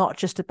approach. It's not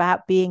just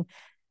about the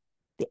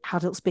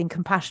adults being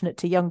compassionate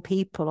to young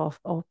people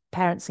or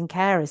parents and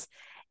carers.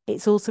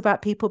 It's also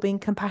about people being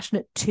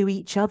compassionate to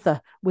each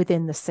other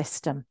within the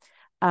system.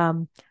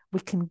 We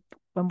can,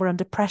 when we're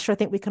under pressure, I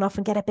think we can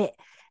often get a bit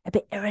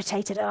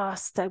irritated. Oh,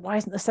 so why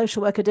isn't the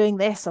social worker doing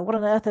this? Or what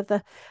on earth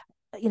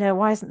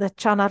why isn't the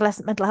child and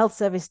adolescent mental health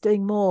service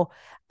doing more?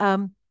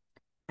 Um,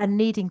 and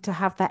needing to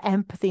have that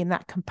empathy and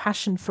that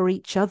compassion for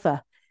each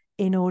other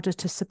in order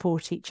to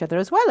support each other,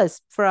 as well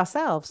as for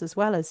ourselves, as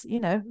well as,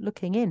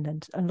 looking in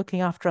and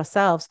looking after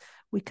ourselves.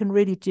 We can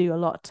really do a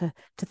lot to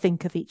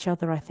think of each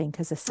other, I think,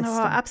 as a Oh, system.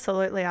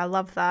 absolutely. I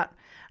love that.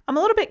 I'm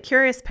a little bit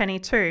curious, Penny,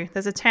 too.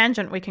 There's a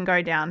tangent we can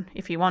go down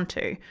if you want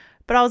to.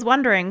 But I was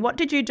wondering, what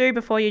did you do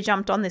before you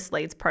jumped on this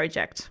Leeds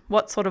project?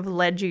 What sort of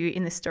led you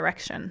in this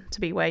direction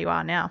to be where you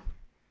are now?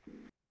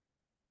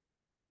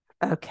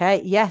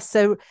 Okay, yes.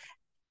 So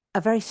a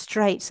very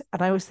straight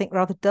and I always think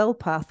rather dull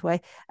pathway.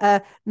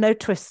 No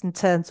twists and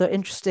turns or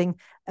interesting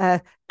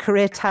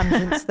career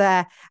tangents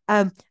there.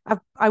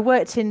 I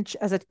worked in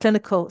as a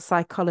clinical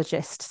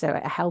psychologist, so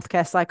a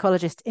healthcare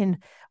psychologist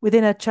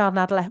within a child and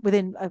adolescent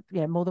within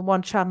more than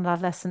one child and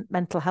adolescent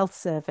mental health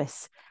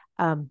service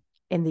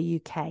in the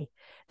UK.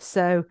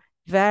 So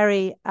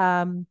very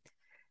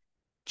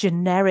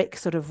generic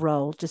sort of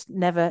role, just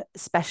never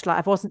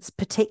specialized. I wasn't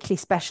particularly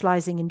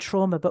specializing in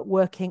trauma, but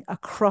working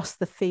across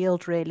the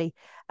field, really,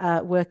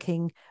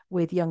 working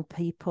with young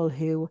people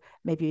who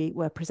maybe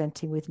were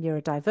presenting with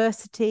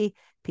neurodiversity,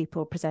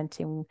 people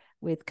presenting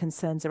with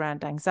concerns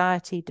around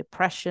anxiety,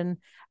 depression,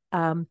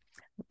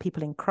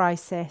 people in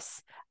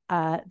crisis,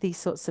 these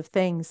sorts of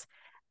things.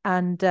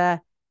 And yeah,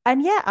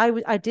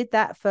 I did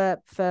that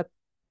for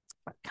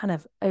kind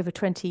of over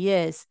 20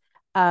 years,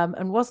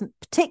 and wasn't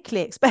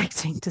particularly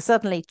expecting to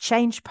suddenly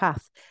change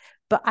path.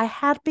 But I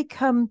had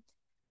become,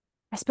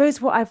 I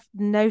suppose what I've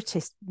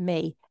noticed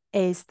me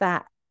is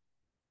that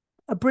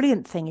a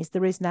brilliant thing is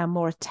there is now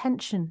more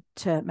attention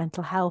to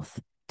mental health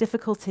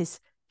difficulties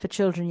for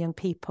children and young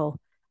people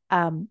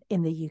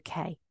in the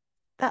UK.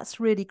 That's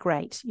really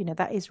great.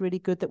 That is really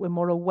good that we're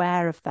more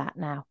aware of that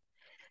now.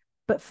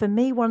 But for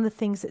me, one of the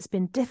things that's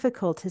been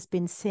difficult has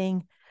been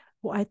seeing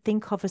what I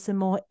think of as a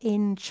more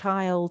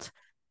in-child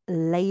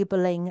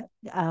labeling,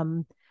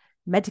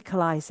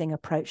 medicalizing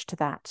approach to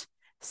that.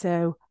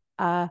 So,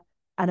 and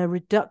a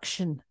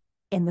reduction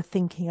in the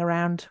thinking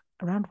around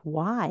around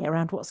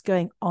what's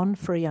going on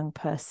for a young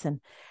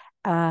person,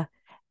 an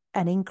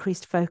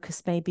increased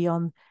focus maybe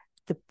on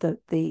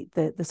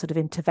the sort of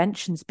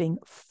interventions being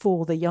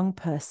for the young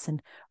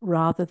person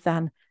rather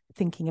than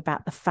thinking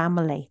about the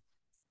family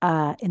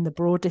in the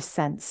broadest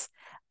sense.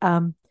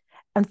 And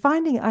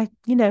finding I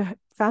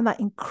found that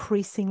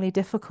increasingly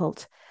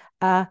difficult.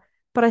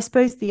 But I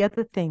suppose the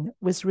other thing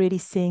was really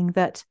seeing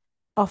that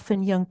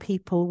often young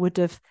people would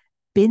have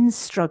been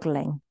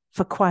struggling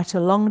for quite a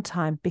long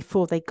time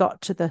before they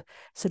got to the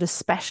sort of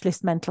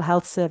specialist mental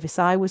health service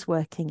I was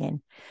working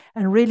in,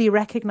 and really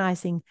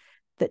recognizing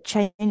that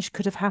change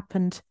could have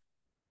happened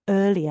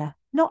earlier,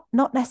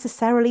 not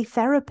necessarily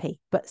therapy,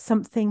 but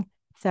something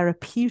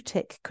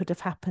therapeutic could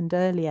have happened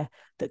earlier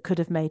that could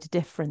have made a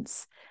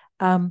difference.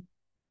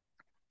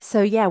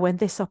 So yeah, when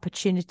this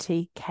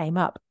opportunity came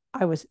up,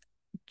 I was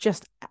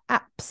just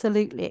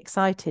absolutely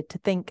excited to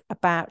think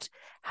about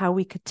how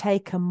we could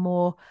take a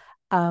more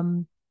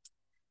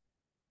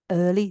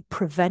early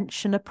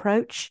prevention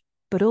approach,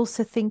 but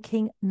also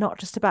thinking not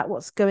just about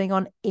what's going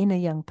on in a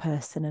young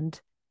person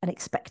and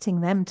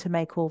expecting them to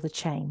make all the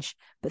change,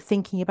 but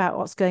thinking about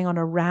what's going on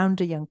around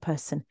a young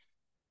person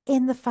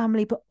in the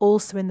family, but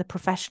also in the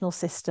professional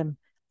system,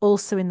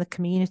 also in the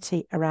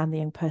community around the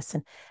young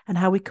person, and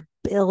how we could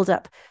build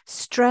up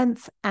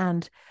strength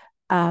and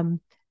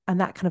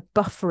that kind of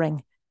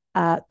buffering,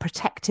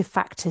 protective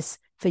factors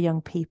for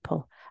young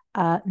people.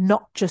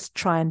 Not just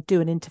try and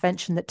do an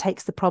intervention that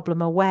takes the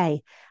problem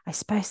away. I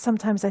suppose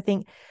sometimes I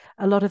think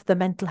a lot of the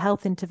mental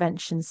health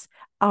interventions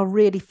are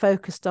really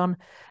focused on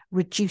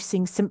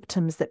reducing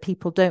symptoms that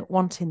people don't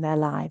want in their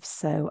lives.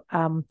 So,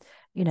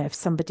 if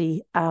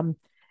somebody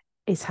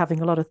is having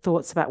a lot of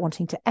thoughts about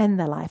wanting to end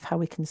their life, how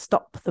we can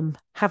stop them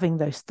having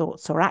those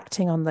thoughts or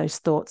acting on those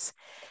thoughts.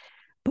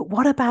 But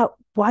what about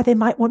why they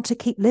might want to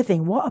keep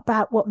living? What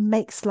about what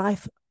makes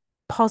life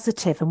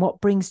positive and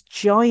what brings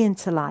joy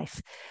into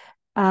life?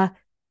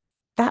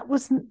 That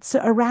wasn't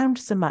around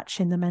so much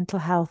in the mental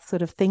health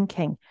sort of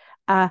thinking.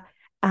 And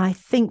I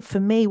think for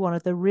me, one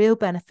of the real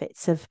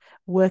benefits of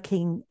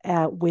working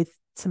with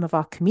some of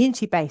our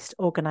community-based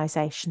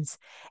organizations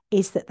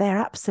is that they're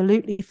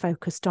absolutely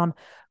focused on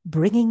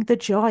bringing the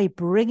joy,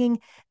 bringing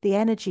the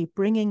energy,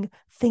 bringing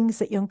things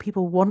that young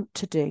people want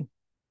to do.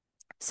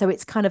 So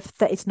it's kind of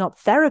it's not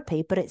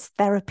therapy, but it's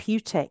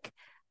therapeutic.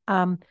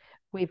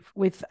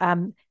 We've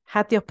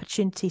had the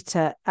opportunity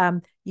to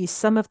use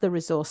some of the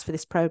resource for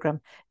this program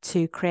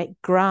to create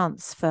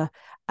grants for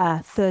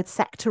third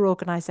sector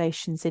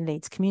organisations in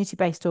Leeds,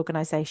 community-based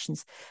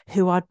organisations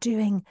who are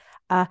doing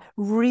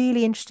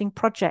really interesting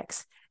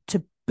projects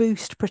to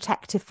boost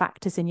protective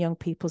factors in young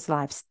people's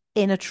lives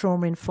in a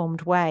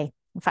trauma-informed way.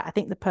 In fact, I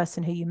think the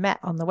person who you met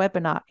on the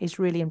webinar is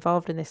really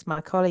involved in this. My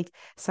colleague,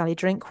 Sally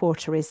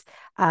Drinkwater, is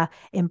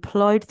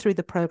employed through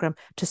the programme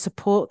to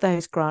support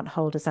those grant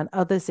holders and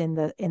others in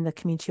the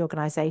community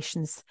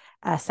organisations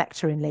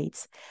sector in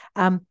Leeds.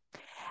 And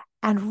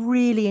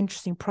really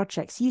interesting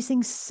projects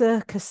using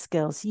circus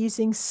skills,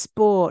 using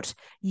sport,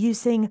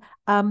 using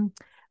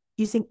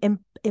using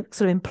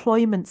sort of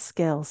employment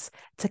skills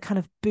to kind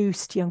of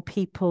boost young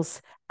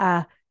people's,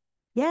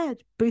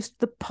 boost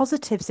the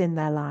positives in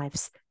their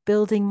lives,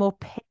 building more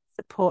peer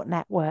support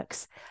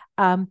networks,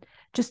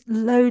 just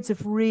loads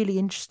of really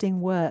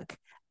interesting work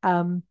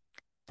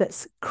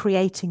that's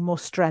creating more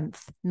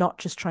strength, not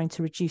just trying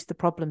to reduce the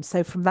problem.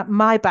 So from that,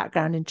 my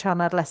background in child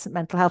and adolescent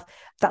mental health,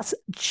 that's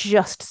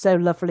just so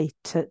lovely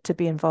to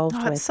be involved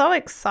with. It's so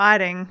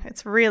exciting.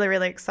 It's really,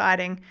 really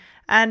exciting.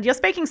 And you're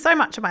speaking so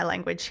much of my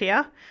language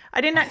here.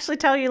 I didn't actually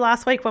tell you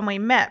last week when we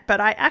met,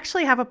 but I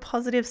actually have a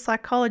positive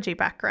psychology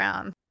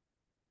background.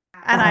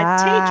 And I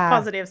teach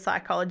positive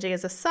psychology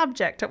as a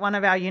subject at one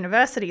of our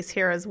universities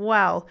here as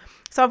well.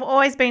 So I've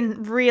always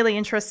been really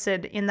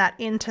interested in that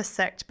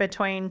intersect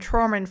between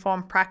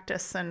trauma-informed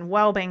practice and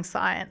wellbeing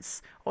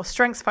science, or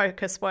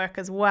strengths-focused work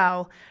as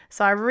well.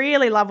 So I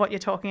really love what you're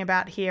talking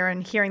about here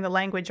and hearing the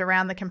language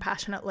around the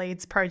Compassionate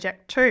Leeds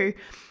project too.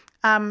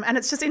 And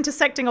it's just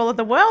intersecting all of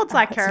the worlds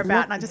I care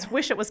about. And I just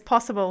wish it was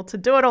possible to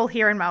do it all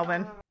here in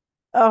Melbourne.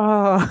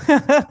 Oh,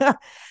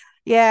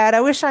 yeah. And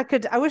I wish I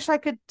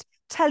could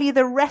tell you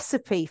the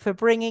recipe for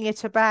bringing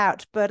it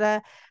about, but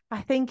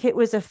I think it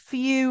was a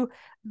few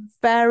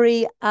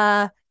very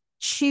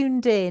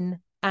tuned in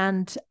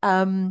and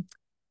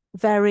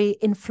very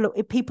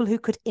people who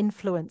could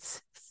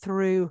influence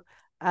through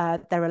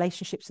their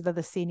relationships with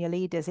other senior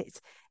leaders.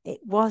 It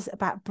was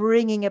about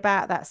bringing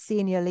about that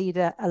senior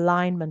leader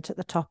alignment at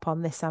the top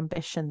on this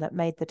ambition that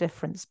made the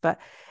difference. But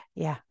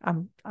yeah,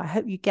 I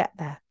hope you get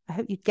there. I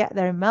hope you'd get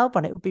there in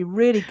Melbourne. It would be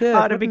really good.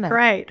 Oh, it'd be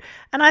great.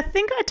 And I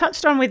think I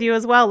touched on with you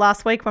as well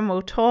last week when we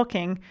were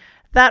talking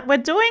that we're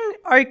doing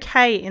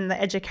okay in the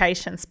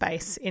education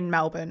space in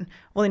Melbourne,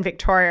 well, in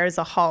Victoria as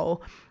a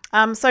whole.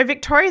 So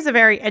Victoria is a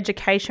very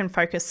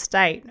education-focused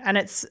state, and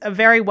it's a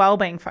very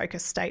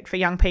wellbeing-focused state for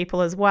young people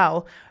as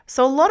well.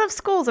 So a lot of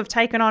schools have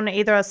taken on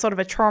either a sort of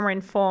a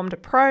trauma-informed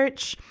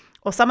approach,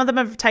 or some of them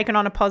have taken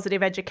on a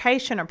positive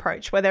education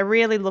approach where they're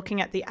really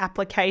looking at the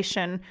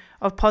application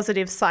of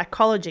positive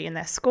psychology in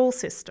their school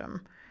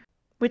system,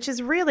 which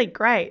is really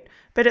great.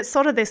 But it's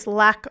sort of this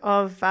lack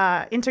of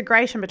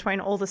integration between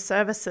all the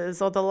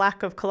services, or the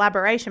lack of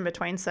collaboration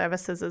between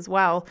services as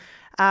well,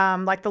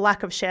 like the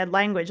lack of shared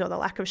language or the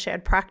lack of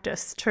shared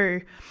practice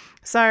too.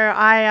 So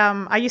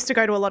I used to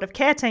go to a lot of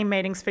care team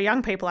meetings for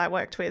young people I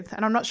worked with,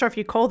 and I'm not sure if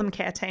you call them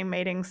care team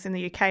meetings in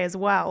the UK as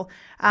well,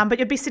 but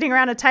you'd be sitting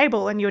around a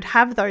table and you'd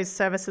have those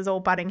services all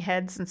butting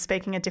heads and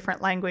speaking a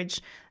different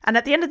language. And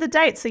at the end of the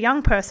day, it's the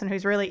young person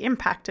who's really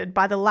impacted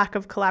by the lack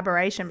of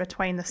collaboration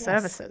between the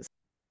services.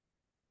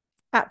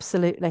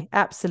 Absolutely,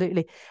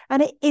 absolutely.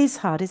 And it is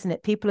hard, isn't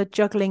it? People are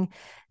juggling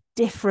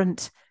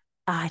different,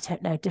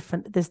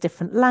 there's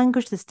different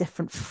language, there's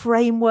different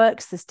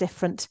frameworks, there's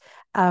different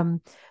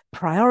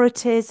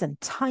priorities and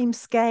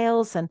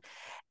timescales, and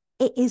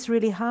it is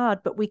really hard.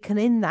 But we can,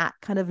 in that,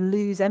 kind of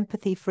lose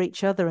empathy for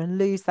each other and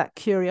lose that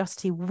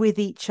curiosity with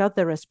each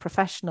other as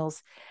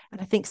professionals. And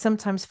I think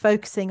sometimes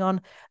focusing on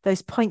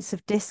those points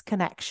of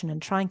disconnection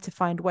and trying to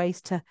find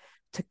ways to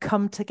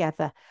come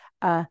together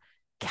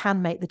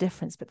can make the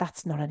difference. But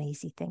that's not an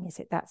easy thing, is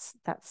it? That's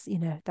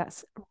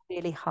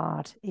really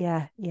hard.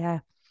 Yeah.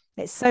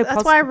 It's so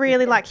that's why I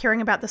really like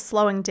hearing about the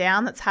slowing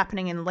down that's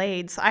happening in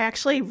Leeds. I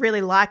actually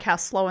really like how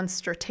slow and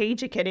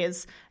strategic it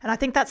is. And I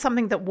think that's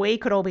something that we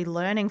could all be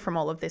learning from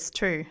all of this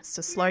too, is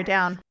to slow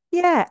down.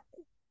 Yeah.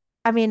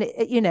 I mean,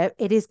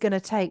 it is going to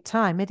take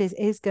time. It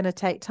is going to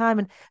take time.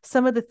 And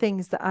some of the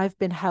things that I've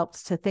been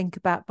helped to think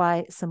about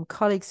by some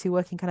colleagues who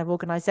work in kind of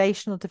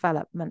organizational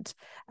development.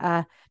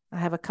 I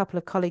have a couple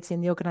of colleagues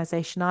in the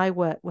organization I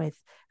work with,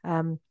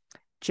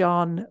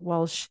 John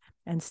Walsh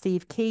and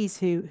Steve Keys,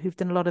 who've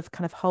done a lot of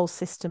kind of whole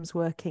systems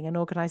working and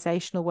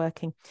organizational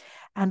working.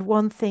 And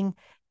one thing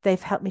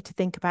they've helped me to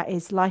think about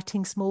is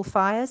lighting small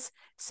fires.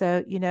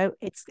 So,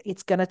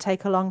 it's going to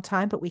take a long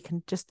time, but we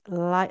can just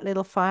light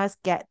little fires,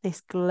 get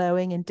this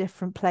glowing in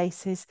different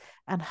places,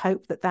 and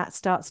hope that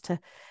starts to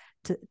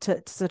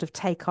sort of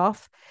take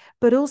off.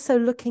 But also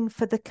looking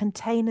for the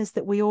containers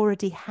that we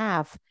already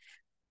have.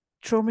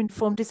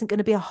 Trauma-informed isn't going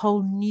to be a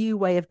whole new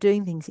way of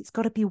doing things. It's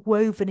got to be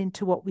woven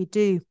into what we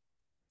do.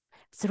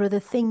 So there are the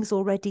things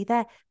already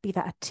there, be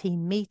that a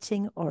team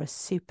meeting or a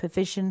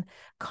supervision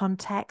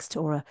context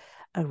or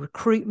a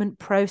recruitment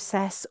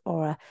process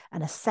or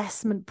an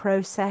assessment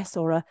process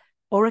or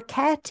a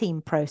care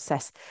team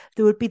process.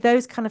 There would be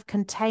those kind of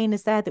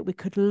containers there that we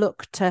could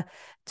look to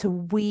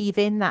weave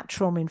in that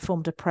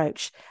trauma-informed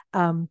approach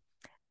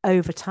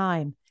over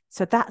time.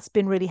 So that's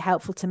been really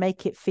helpful to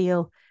make it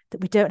feel that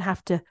we don't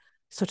have to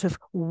sort of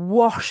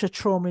wash a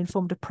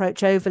trauma-informed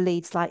approach over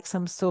Leeds like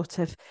some sort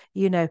of,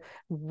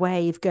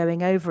 wave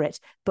going over it,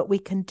 but we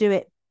can do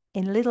it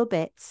in little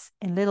bits,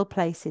 in little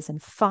places,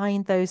 and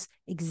find those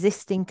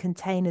existing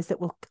containers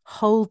that will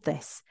hold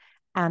this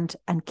and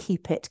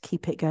keep it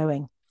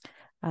going.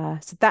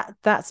 So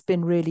that's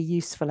been really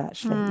useful,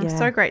 actually.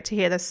 So great to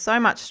hear. There's so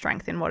much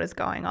strength in what is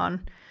going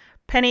on.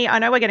 Penny, I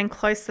know we're getting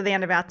close to the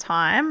end of our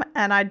time,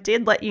 and I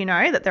did let you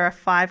know that there are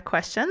 5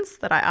 questions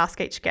that I ask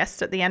each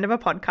guest at the end of a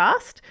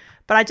podcast.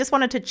 But I just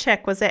wanted to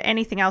check, was there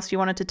anything else you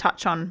wanted to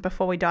touch on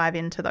before we dive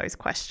into those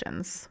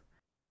questions?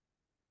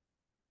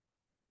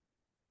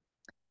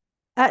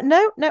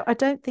 No, I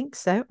don't think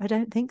so. I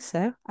don't think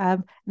so.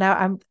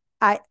 Now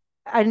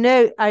I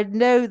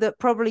know that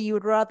probably you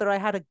would rather I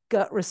had a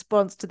gut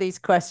response to these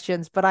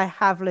questions, but I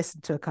have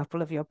listened to a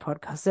couple of your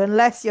podcasts. So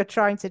unless you're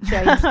trying to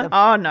change them.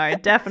 Oh, no,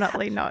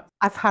 definitely not.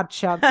 I've had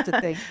chance to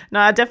think.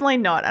 No, definitely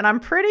not. And I'm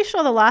pretty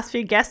sure the last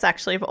few guests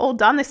actually have all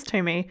done this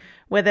to me,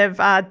 where they've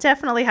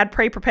definitely had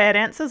pre-prepared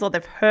answers or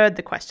they've heard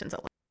the questions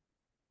at least.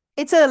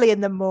 It's early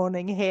in the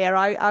morning here.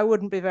 I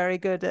wouldn't be very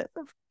good at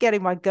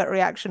getting my gut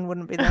reaction,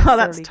 wouldn't be necessarily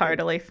Oh, that's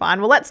totally fine.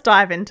 Well, let's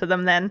dive into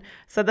them then.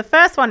 So the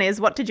first one is,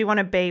 what did you want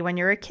to be when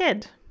you were a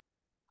kid?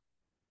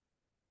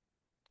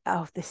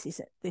 Oh, this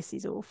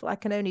is awful. I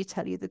can only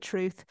tell you the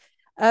truth.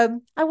 I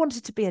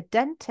wanted to be a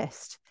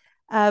dentist.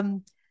 I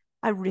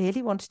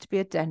really wanted to be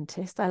a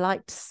dentist. I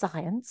liked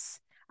science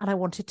and I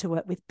wanted to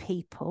work with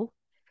people,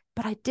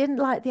 but I didn't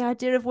like the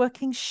idea of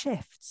working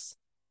shifts.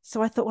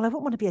 So I thought, well, I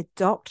won't want to be a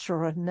doctor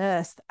or a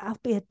nurse. I'll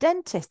be a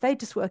dentist. They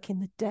just work in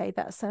the day.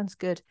 That sounds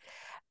good.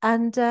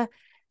 And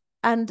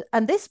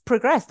this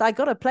progressed. I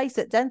got a place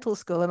at dental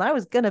school and I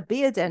was going to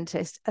be a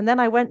dentist. And then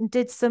I went and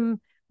did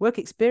some work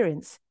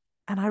experience.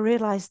 And I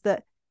realized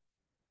that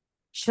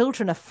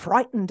children are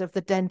frightened of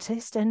the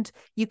dentist and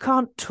you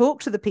can't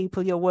talk to the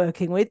people you're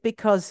working with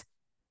because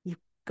you've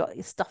got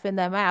your stuff in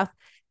their mouth.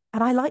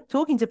 And I like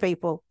talking to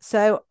people.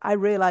 So I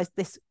realized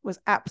this was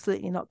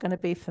absolutely not going to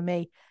be for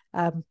me.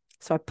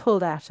 So I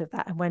pulled out of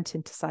that and went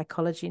into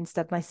psychology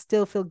instead. And I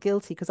still feel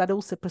guilty because I'd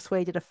also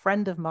persuaded a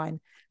friend of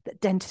mine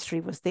that dentistry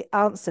was the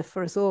answer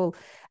for us all.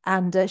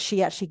 And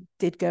she actually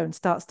did go and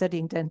start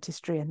studying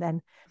dentistry. And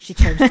then she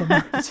changed her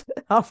mind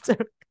after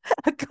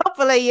a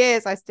couple of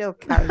years. I still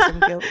carry some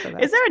guilt for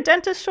that. Is there a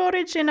dentist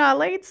shortage in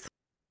Leeds?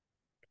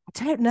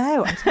 I don't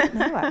know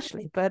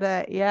actually.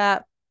 But yeah.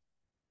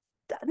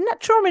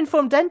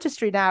 Trauma-informed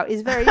dentistry now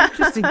is very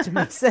interesting to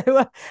me. So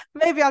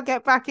maybe I'll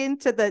get back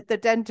into the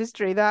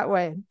dentistry that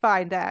way and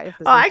find out if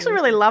there's I actually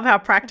really love how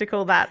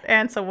practical that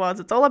answer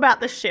was. It's all about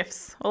the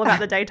shifts, all about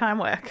the daytime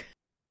work.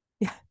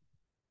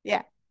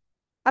 Yeah.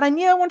 And I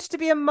knew I wanted to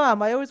be a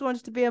mum. I always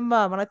wanted to be a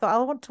mum. And I thought, I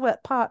want to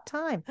work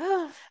part-time.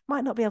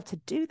 Might not be able to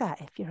do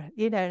that if you're,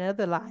 in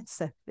other lines.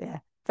 So yeah,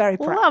 very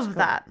practical. Love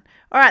that.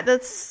 All right, the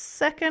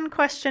second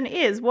question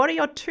is, what are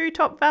your 2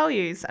 top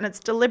values? And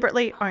it's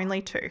deliberately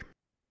only 2.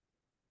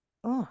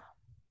 Oh,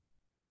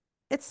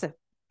 it's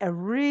a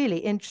really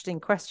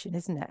interesting question,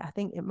 isn't it? I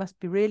think it must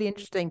be really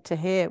interesting to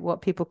hear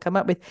what people come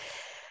up with.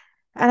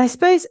 And I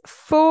suppose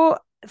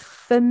for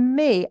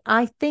me,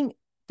 I think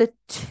the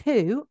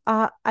 2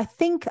 are, I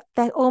think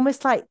they're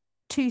almost like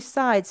 2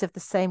 sides of the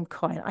same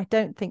coin. I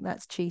don't think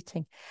that's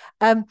cheating.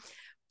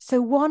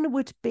 So one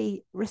would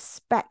be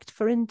respect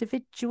for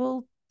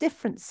individual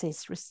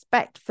differences,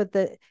 respect for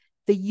the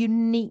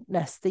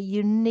uniqueness, the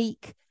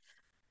unique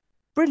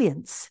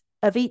brilliance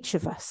of each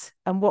of us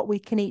and what we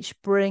can each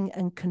bring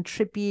and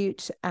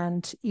contribute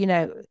and,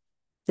 the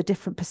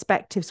different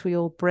perspectives we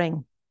all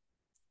bring.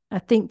 I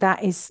think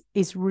that is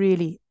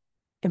really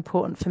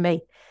important for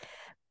me.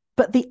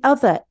 But the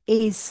other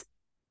is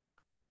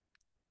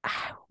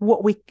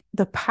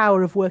the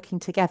power of working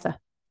together.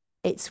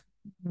 It's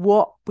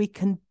what we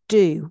can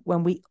do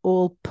when we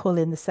all pull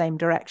in the same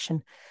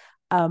direction.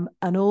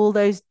 And all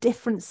those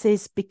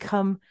differences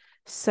become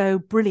so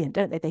brilliant,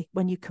 don't they?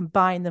 When you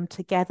combine them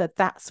together,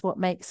 that's what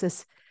makes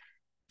us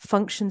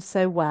function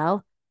so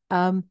well.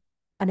 And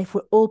if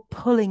we're all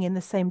pulling in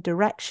the same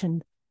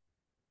direction,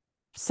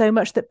 so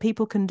much that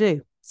people can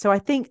do. So I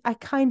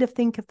kind of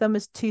think of them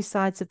as 2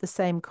 sides of the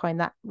same coin,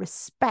 that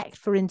respect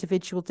for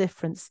individual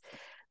difference,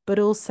 but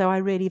also I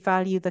really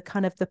value the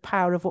kind of the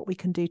power of what we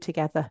can do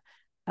together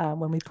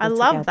when we pull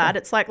together. I love that.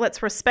 It's like,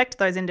 let's respect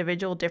those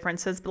individual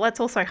differences, but let's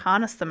also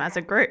harness them as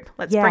a group.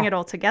 Let's bring it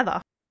all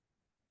together.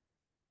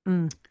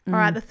 All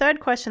right, the third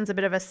question's a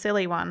bit of a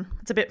silly one.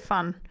 It's a bit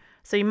fun.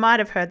 So you might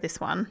have heard this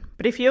one.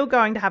 But if you were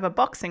going to have a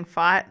boxing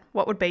fight,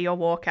 what would be your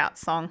walkout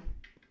song?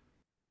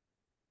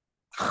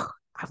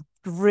 I'm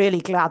really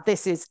glad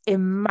this is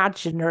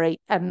imaginary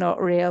and not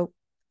real.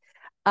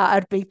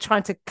 I'd be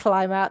trying to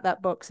climb out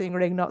that boxing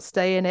ring, not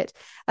stay in it.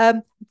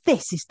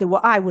 This is the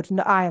what I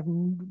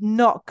am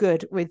not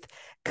good with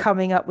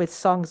coming up with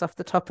songs off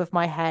the top of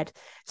my head.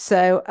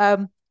 So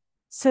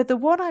the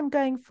one I'm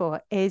going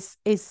for is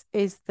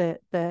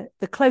the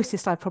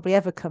closest I've probably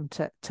ever come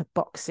to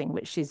boxing,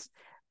 which is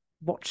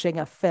watching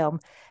a film.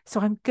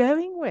 So I'm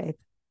going with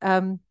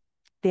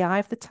The Eye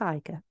of the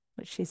Tiger,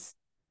 which is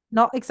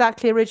not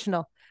exactly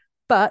original,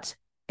 but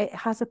it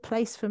has a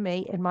place for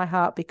me in my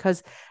heart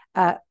because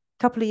a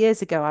couple of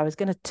years ago, I was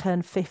going to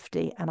turn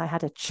 50 and I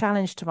had a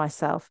challenge to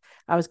myself.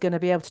 I was going to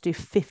be able to do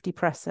 50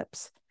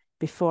 press-ups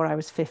before I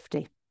was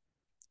 50.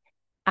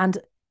 And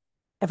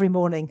every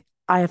morning,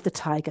 Eye of the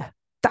Tiger.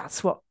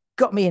 That's what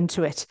got me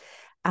into it.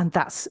 And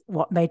that's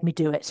what made me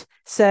do it.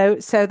 So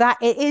that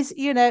it is,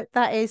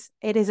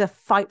 it is a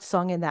fight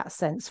song in that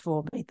sense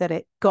for me, that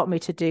it got me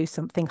to do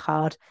something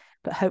hard,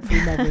 but hopefully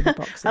never in a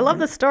boxing I love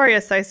ring. the story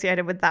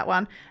associated with that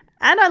one.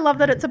 And I love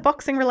that it's a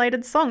boxing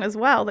related song as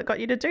well that got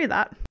you to do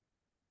that.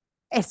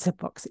 It's a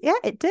box. Yeah,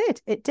 it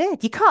did. It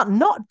did. You can't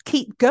not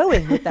keep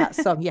going with that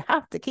song. You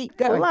have to keep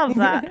going. Love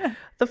that.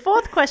 The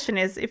fourth question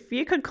is, if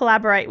you could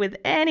collaborate with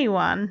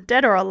anyone,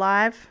 dead or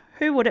alive,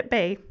 who would it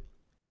be?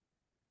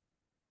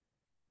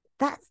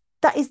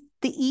 That is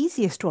the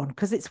easiest one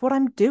because it's what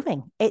I'm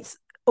doing. It's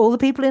all the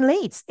people in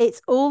Leeds.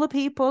 It's all the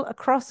people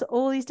across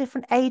all these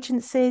different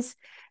agencies,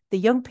 the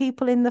young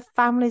people in the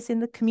families, in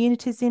the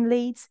communities in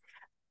Leeds.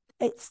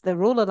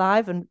 They're all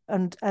alive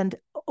and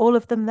all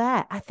of them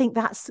there. I think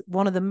that's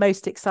one of the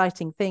most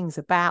exciting things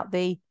about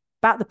the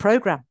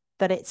program,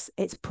 that it's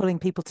pulling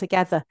people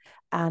together,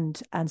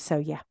 and so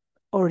yeah,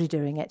 already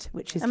doing it,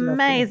 which is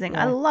amazing.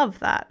 Lovely. Yeah. I love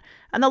that.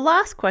 And the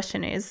last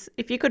question is,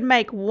 if you could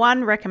make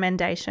one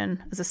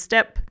recommendation as a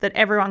step that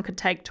everyone could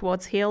take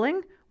towards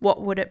healing,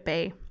 what would it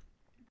be?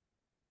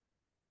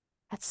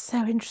 That's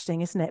so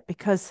interesting, isn't it?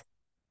 Because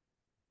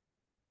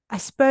I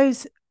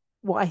suppose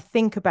what I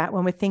think about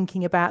when we're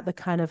thinking about the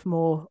kind of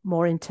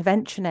more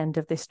intervention end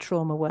of this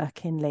trauma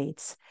work in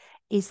Leeds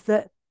is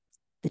that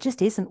there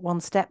just isn't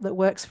one step that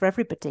works for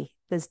everybody.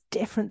 There's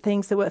different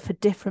things that work for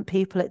different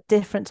people at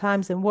different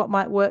times, and what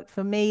might work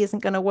for me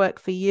isn't going to work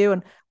for you,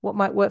 and what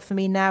might work for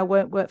me now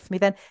won't work for me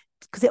then,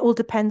 because it all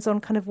depends on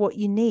kind of what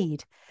you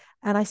need.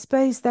 And I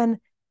suppose then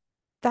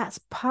that's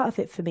part of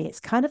it for me. It's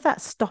kind of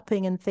that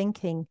stopping and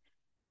thinking,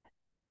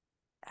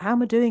 how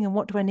am I doing and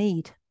what do I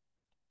need?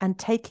 And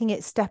taking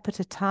it step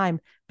at a time,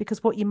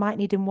 because what you might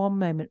need in one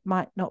moment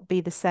might not be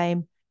the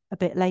same a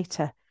bit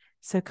later.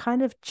 So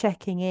kind of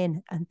checking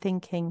in and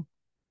thinking,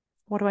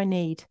 what do I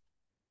need?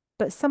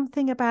 But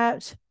something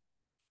about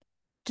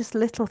just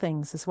little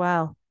things as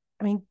well.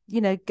 I mean,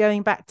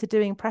 going back to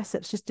doing press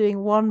ups, just doing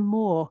one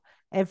more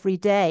every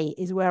day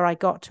is where I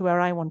got to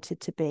where I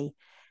wanted to be.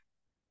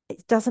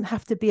 It doesn't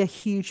have to be a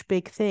huge,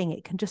 big thing.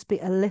 It can just be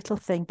a little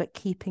thing, but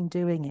keeping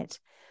doing it.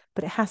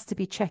 But it has to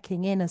be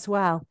checking in as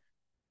well.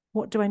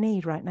 What do I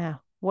need right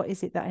now? What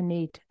is it that I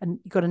need? And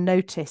you've got to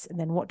notice. And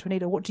then what do I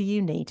need? Or what do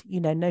you need?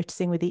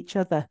 Noticing with each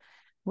other.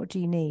 What do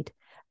you need?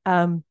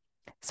 So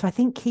I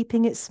think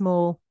keeping it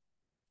small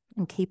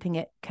and keeping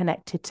it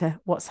connected to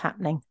what's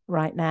happening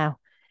right now,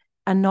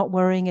 and not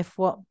worrying if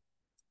what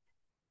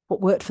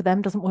worked for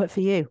them doesn't work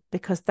for you,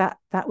 because that's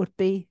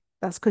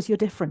because you're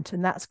different,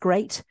 and that's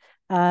great.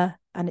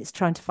 And it's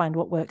trying to find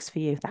what works for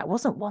you. That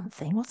wasn't one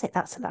thing, was it?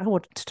 I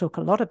wanted to talk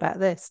a lot about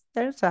this,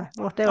 don't I?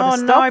 I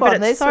don't no,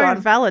 but it's so one.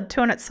 valid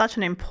too, and it's such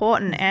an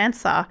important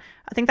answer.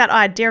 I think that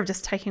idea of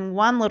just taking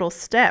one little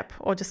step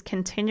or just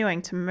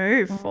continuing to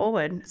move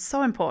forward is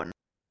so important.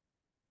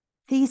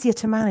 It's easier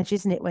to manage,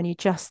 isn't it, when you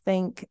just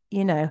think,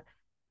 can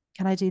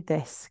I do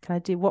this? Can I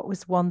do what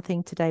was one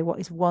thing today?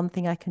 What is one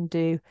thing I can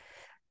do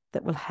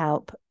that will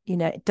help?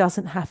 It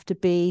doesn't have to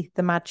be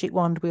the magic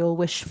wand we all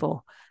wish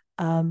for.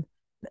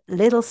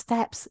 Little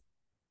steps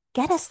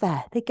get us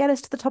there. They get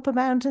us to the top of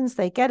mountains.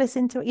 They get us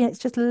into, it's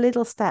just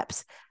little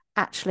steps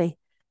actually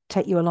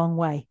take you a long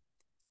way.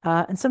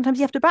 And sometimes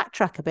you have to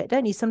backtrack a bit,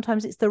 don't you?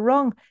 Sometimes it's the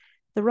wrong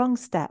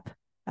step.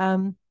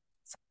 So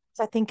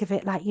I think of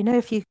it like,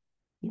 if you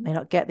may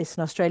not get this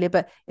in Australia,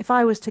 but if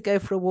I was to go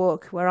for a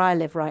walk where I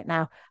live right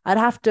now, I'd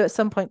have to at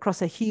some point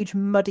cross a huge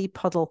muddy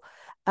puddle.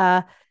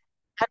 And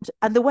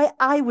the way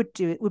I would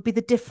do it would be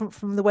the different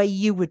from the way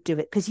you would do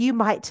it, because you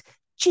might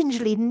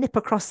gingerly nip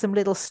across some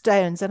little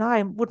stones, and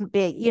I wouldn't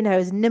be,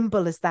 as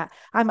nimble as that.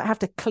 I might have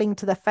to cling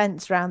to the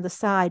fence around the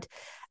side,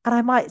 and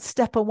I might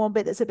step on one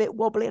bit that's a bit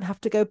wobbly and have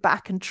to go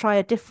back and try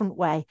a different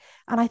way.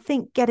 And I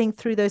think getting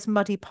through those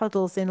muddy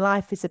puddles in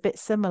life is a bit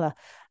similar.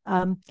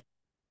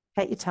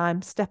 Take your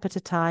time, step at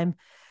a time.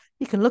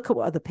 You can look at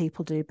what other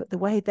people do, but the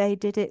way they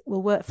did it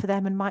will work for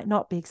them and might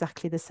not be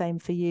exactly the same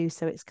for you.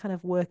 So it's kind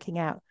of working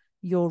out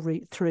your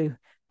route through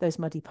those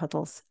muddy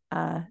puddles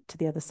to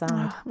the other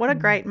side. What a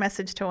great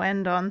message to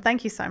end on.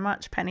 Thank you so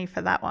much, Penny,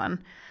 for that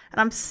one. And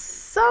I'm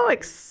so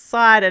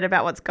excited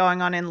about what's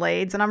going on in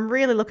Leeds, and I'm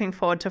really looking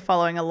forward to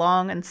following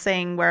along and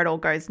seeing where it all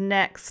goes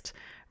next.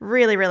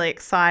 Really, really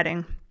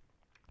exciting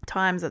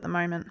times at the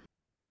moment.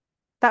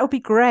 That would be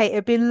great.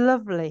 It'd be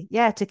lovely.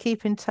 Yeah, to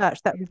keep in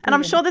touch. That would be and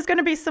I'm sure there's going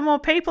to be some more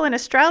people in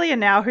Australia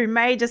now who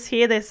may just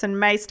hear this and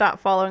may start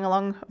following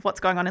along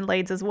what's going on in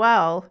Leeds as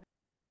well.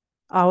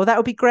 Oh, well, that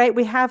would be great.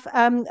 We have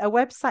a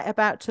website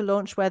about to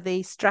launch where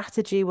the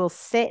strategy will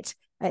sit.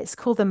 It's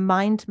called the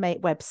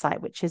MindMate website,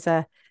 which is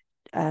a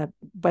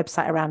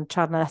website around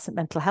child and adolescent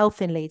mental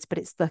health in Leeds, but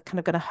it's the kind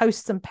of going to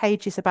host some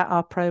pages about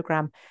our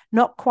program.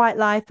 Not quite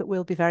live, but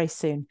will be very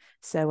soon.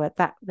 So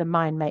the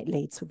MindMate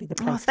Leeds will be the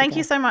place. Thank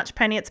you so much,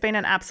 Penny. It's been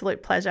an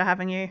absolute pleasure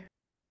having you.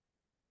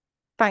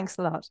 Thanks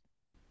a lot.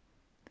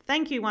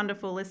 Thank you,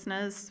 wonderful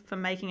listeners, for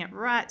making it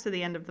right to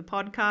the end of the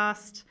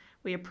podcast.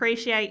 We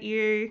appreciate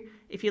you.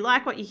 If you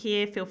like what you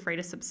hear, feel free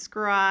to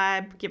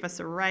subscribe, give us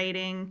a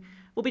rating.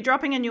 We'll be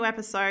dropping a new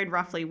episode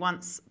roughly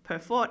once per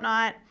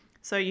fortnight.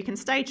 So you can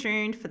stay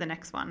tuned for the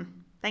next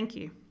one. Thank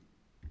you.